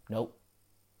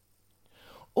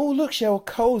 Oh, look, Cheryl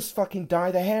Cole's fucking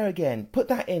dyed her hair again. Put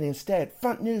that in instead.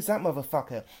 Front news, that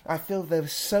motherfucker. I feel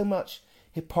there's so much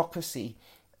hypocrisy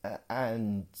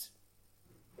and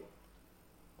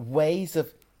ways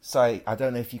of... Sorry, I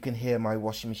don't know if you can hear my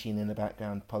washing machine in the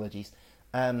background. Apologies.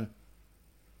 I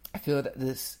feel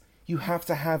that you have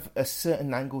to have a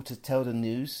certain angle to tell the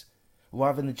news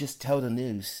rather than just tell the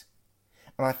news.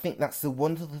 And I think that's the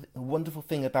wonderful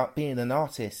thing about being an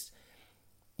artist.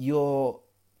 You're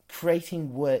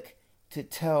creating work to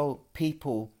tell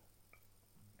people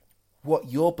what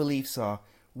your beliefs are,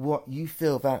 what you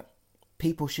feel that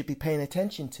people should be paying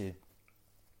attention to.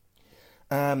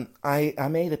 I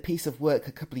made a piece of work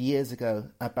a couple of years ago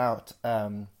about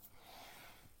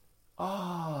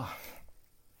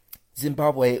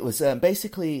Zimbabwe. It was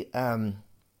basically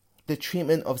the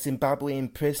treatment of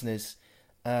Zimbabwean prisoners.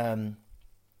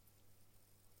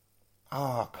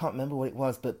 I can't remember what it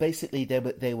was, but basically they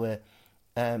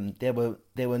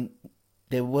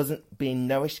wasn't being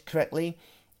nourished correctly.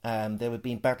 They were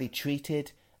being badly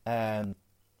treated. They're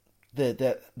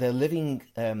living.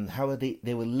 How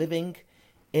they were living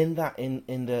in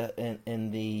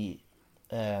the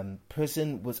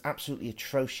prison was absolutely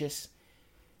atrocious,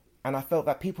 and I felt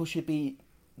that people should be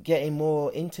getting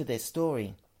more into this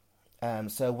story.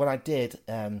 So what I did,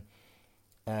 I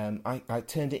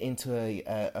turned it into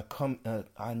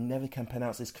I never can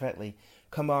pronounce this correctly,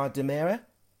 Comademera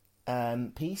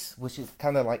piece, which is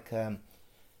kind of like it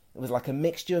was like a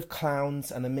mixture of clowns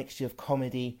and a mixture of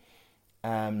comedy.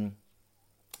 But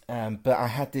I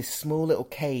had this small little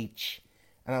cage,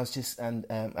 and I was just I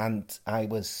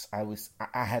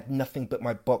had nothing but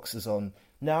my boxers on.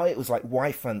 No, it was like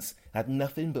Y-fronts. I had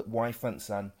nothing but Y-fronts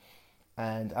on,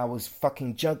 and I was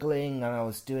fucking juggling, and I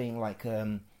was doing like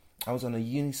I was on a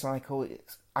unicycle.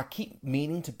 I keep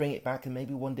meaning to bring it back, and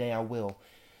maybe one day I will.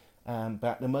 But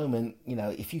at the moment,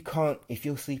 if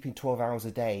you're sleeping 12 hours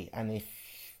a day, and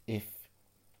if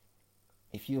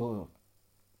you're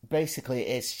basically,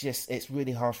 it's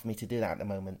really hard for me to do that at the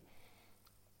moment.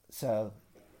 So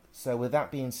with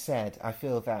that being said, I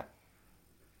feel that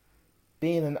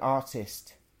being an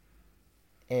artist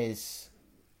is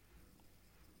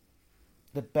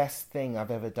the best thing I've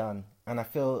ever done, and I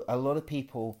feel a lot of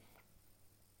people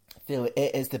feel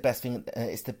it is the best thing.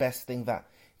 It's the best thing that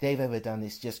they've ever done.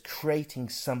 Is just creating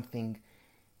something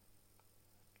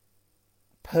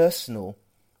personal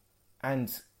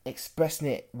and expressing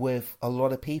it with a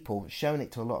lot of people, showing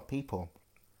it to a lot of people.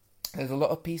 There's a lot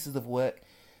of pieces of work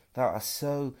that are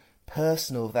so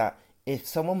personal that if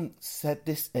someone said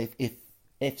this,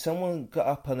 if someone got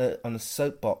up on a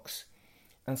soapbox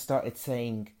and started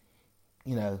saying,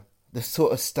 the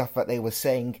sort of stuff that they were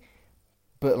saying,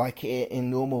 but like in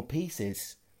normal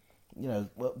pieces,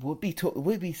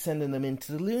 we'd be sending them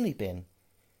into the loony bin.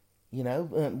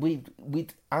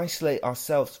 We'd isolate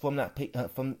ourselves from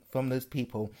from those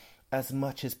people as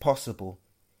much as possible,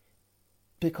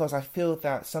 because I feel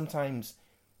that sometimes,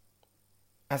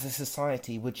 as a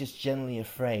society, we're just generally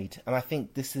afraid, and I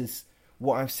think this is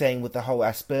what I'm saying with the whole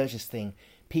Asperger's thing.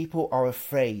 People are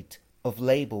afraid of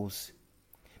labels,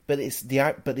 but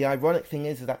the ironic thing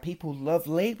is that people love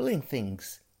labeling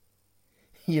things.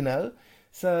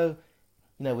 So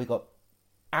we got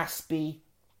Aspie,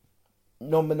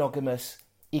 non-monogamous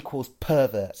equals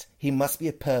pervert. He must be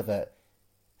a pervert,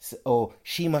 or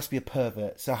she must be a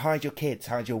pervert. So hide your kids,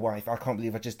 hide your wife. I can't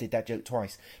believe I just did that joke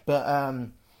twice. But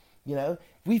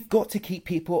we've got to keep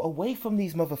people away from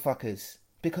these motherfuckers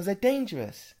because they're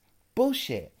dangerous.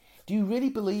 Bullshit. Do you really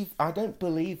believe? I don't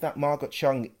believe that Margaret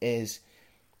Chung is.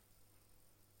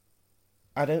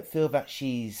 I don't feel that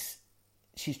she's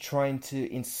trying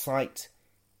to incite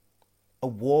a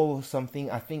war or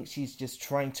something. I think she's just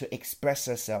trying to express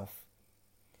herself.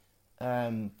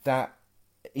 That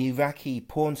Iraqi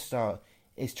porn star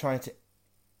is trying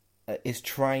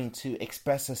to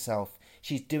express herself.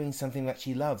 She's doing something that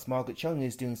she loves. Margaret Chung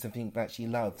is doing something that she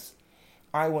loves.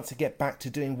 I want to get back to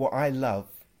doing what I love.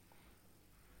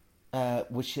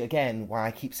 Which again, why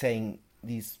I keep saying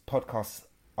these podcasts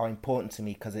are important to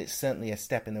me, because it's certainly a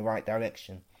step in the right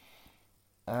direction.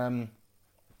 I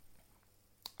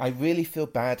really feel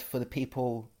bad for the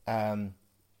people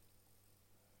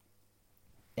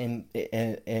in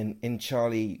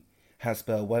Charlie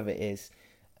Hasbro, whatever it is.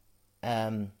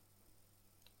 But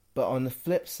on the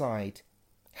flip side,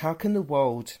 how can the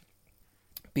world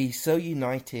be so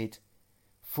united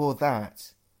for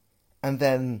that, and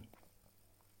then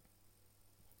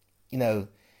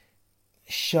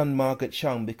shun Margaret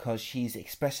Chung because she's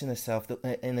expressing herself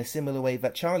in a similar way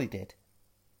that Charlie did?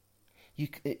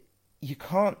 You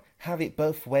can't have it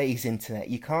both ways, internet.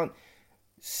 You can't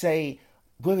say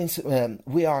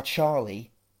we are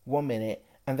Charlie 1 minute,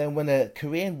 and then when a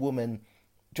Korean woman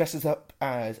dresses up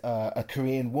as a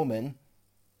Korean woman,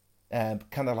 kind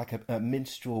of like a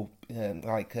minstrel,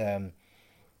 like a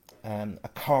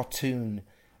cartoon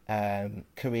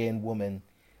Korean woman,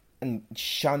 and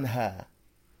shun her.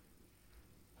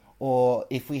 Or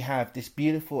if we have this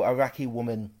beautiful Iraqi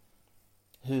woman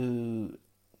who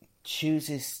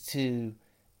chooses to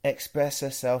express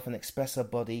herself and express her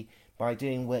body by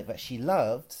doing work that she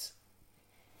loves,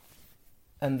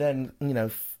 and then,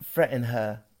 threaten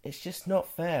her, it's just not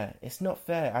fair. It's not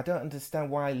fair. I don't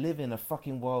understand why I live in a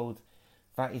fucking world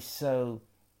that is so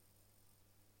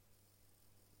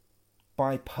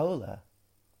bipolar.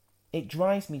 It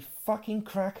drives me fucking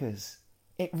crackers.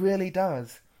 It really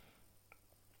does.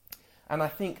 And I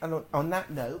think, on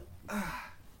that note,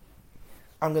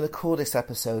 I'm going to call this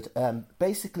episode.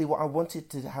 Basically, what I wanted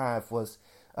to have was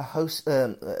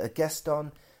a guest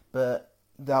on, but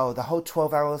the whole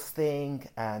 12 hours thing,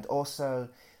 and also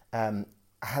I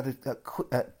had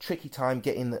a tricky time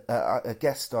getting a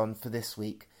guest on for this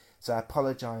week, so I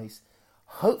apologise.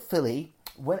 Hopefully,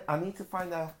 I need to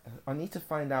find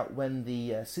out when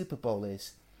the Super Bowl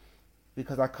is,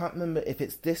 because I can't remember if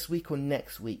it's this week or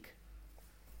next week.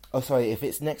 Oh, sorry, if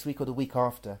it's next week or the week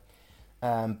after.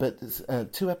 But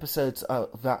 2 episodes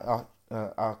that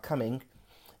are coming.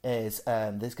 There's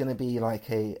going to be like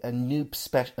a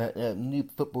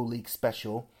noob football league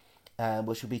special,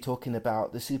 which will be talking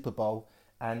about the Super Bowl.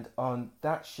 And on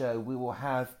that show, we will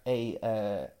have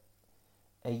a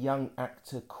young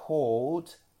actor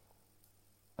called.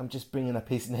 I'm just bringing up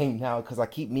his name now because I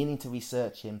keep meaning to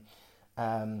research him,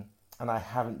 and I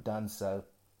haven't done so.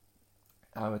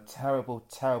 I'm a terrible,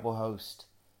 terrible host.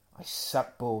 I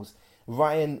suck balls.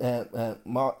 Ryan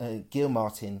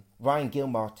Gilmartin.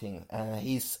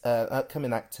 He's an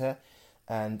upcoming actor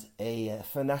and a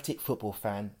fanatic football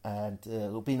fan, and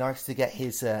it'll be nice to get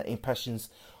his impressions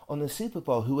on the Super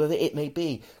Bowl, whoever it may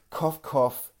be. Cough,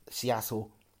 cough,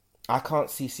 Seattle. I can't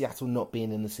see Seattle not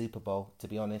being in the Super Bowl, to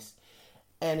be honest.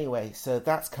 Anyway, so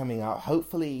that's coming out.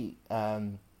 Hopefully,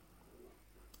 there's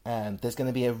going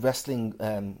to be a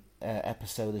wrestling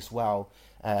episode as well,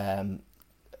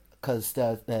 because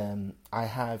there's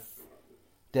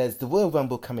the Royal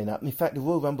Rumble coming up. In fact, the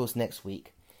Royal Rumble's next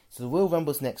week. So the Royal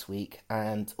Rumble's next week,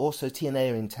 and also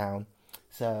TNA are in town.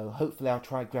 So hopefully I'll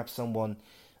try and grab someone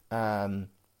to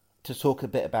talk a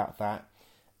bit about that.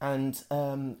 And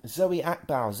Zoe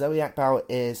Akbal. Zoe Akbal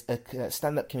is a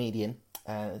stand-up comedian.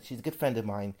 She's a good friend of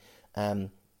mine.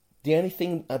 The only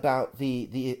thing about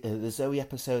the Zoe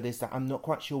episode is that I'm not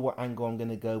quite sure what angle I'm going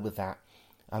to go with that.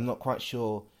 I'm not quite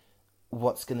sure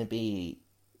what's going to be.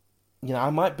 I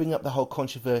might bring up the whole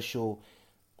controversial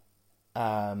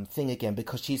thing again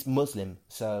because she's Muslim,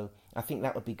 so I think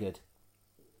that would be good.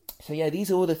 So yeah,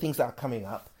 these are all the things that are coming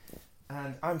up,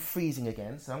 and I'm freezing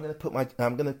again, so I'm going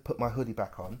to put my hoodie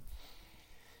back on.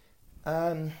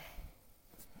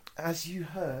 As you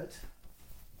heard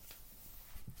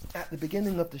at the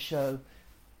beginning of the show,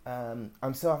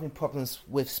 I'm still having problems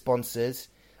with sponsors.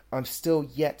 I'm still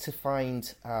yet to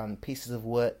find pieces of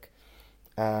work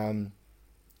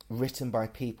written by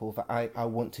people that I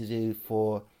want to do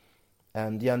for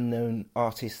the unknown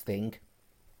artist thing.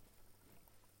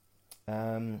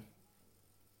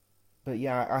 But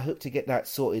yeah, I hope to get that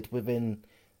sorted within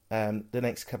the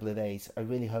next couple of days. I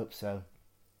really hope so.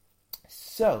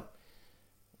 So,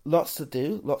 lots to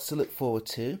do, lots to look forward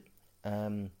to.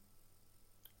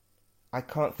 I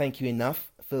can't thank you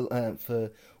enough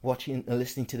for watching and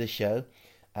listening to the show.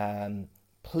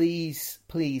 Please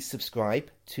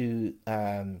subscribe to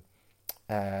the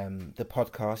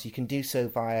podcast. You can do so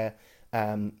via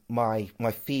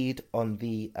my feed on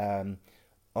the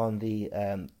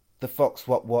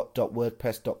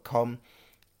foxwhatwhat.wordpress.com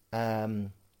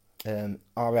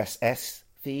RSS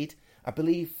feed. I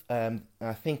believe I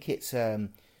think it's the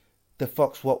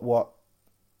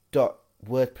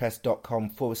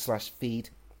foxwhatwhat.wordpress.com/feed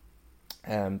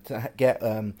to get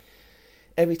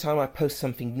every time I post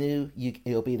something new,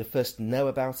 you'll be the first to know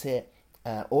about it.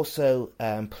 Also,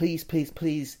 please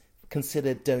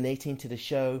consider donating to the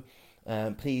show.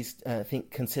 Please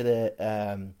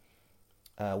consider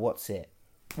what's it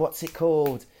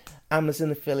called?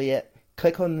 Amazon affiliate.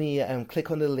 Click on the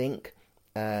link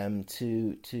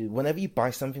to whenever you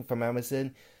buy something from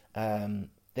Amazon,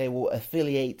 they will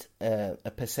affiliate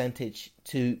a percentage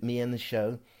to me and the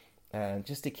show,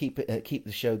 just to keep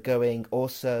the show going.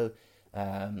 Also,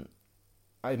 I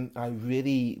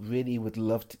really would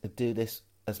love to do this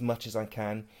as much as I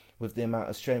can with the amount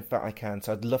of strength that I can.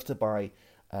 So I'd love to buy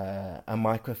a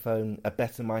microphone, a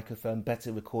better microphone,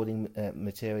 better recording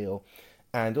material,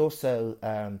 and also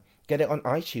get it on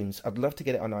iTunes. I'd love to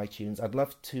get it on iTunes. I'd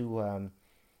love to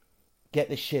get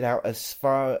this shit out as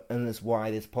far and as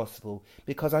wide as possible,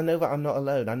 because I know that I'm not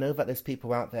alone. I know that there's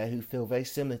people out there who feel very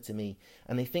similar to me,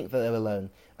 and they think that they're alone.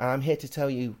 And I'm here to tell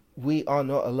you, we are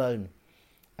not alone.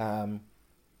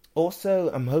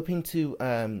 Also, I'm hoping to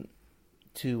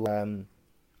do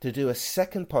a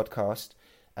second podcast,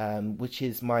 which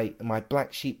is my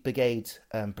Black Sheep Brigade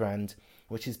brand,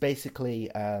 which is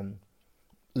basically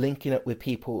linking up with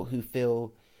people who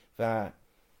feel that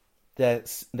they're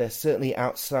certainly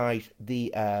outside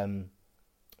the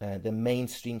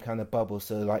mainstream kind of bubble,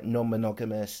 so like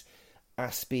non-monogamous,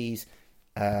 Aspies,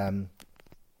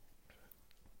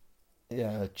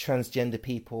 transgender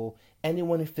people,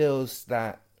 anyone who feels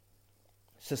that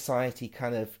society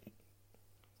kind of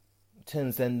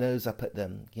turns their nose up at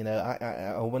them.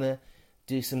 I want to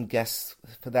do some guests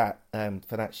for that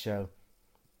show.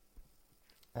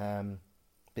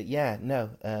 But yeah, no.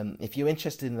 If you're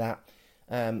interested in that,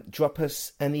 drop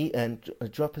us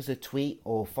a tweet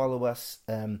or follow us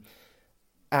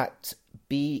at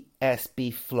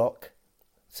BSBFlock.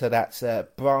 So that's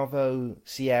Bravo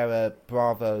Sierra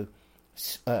Bravo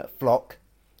flock,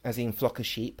 as in flock of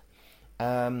sheep.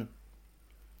 And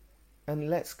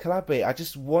let's collaborate. I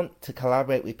just want to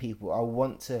collaborate with people. I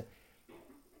want to,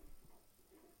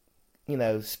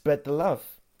 spread the love.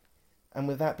 And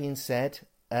with that being said,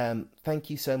 thank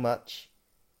you so much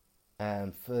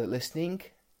for listening,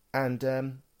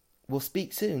 and we'll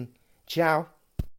speak soon. Ciao.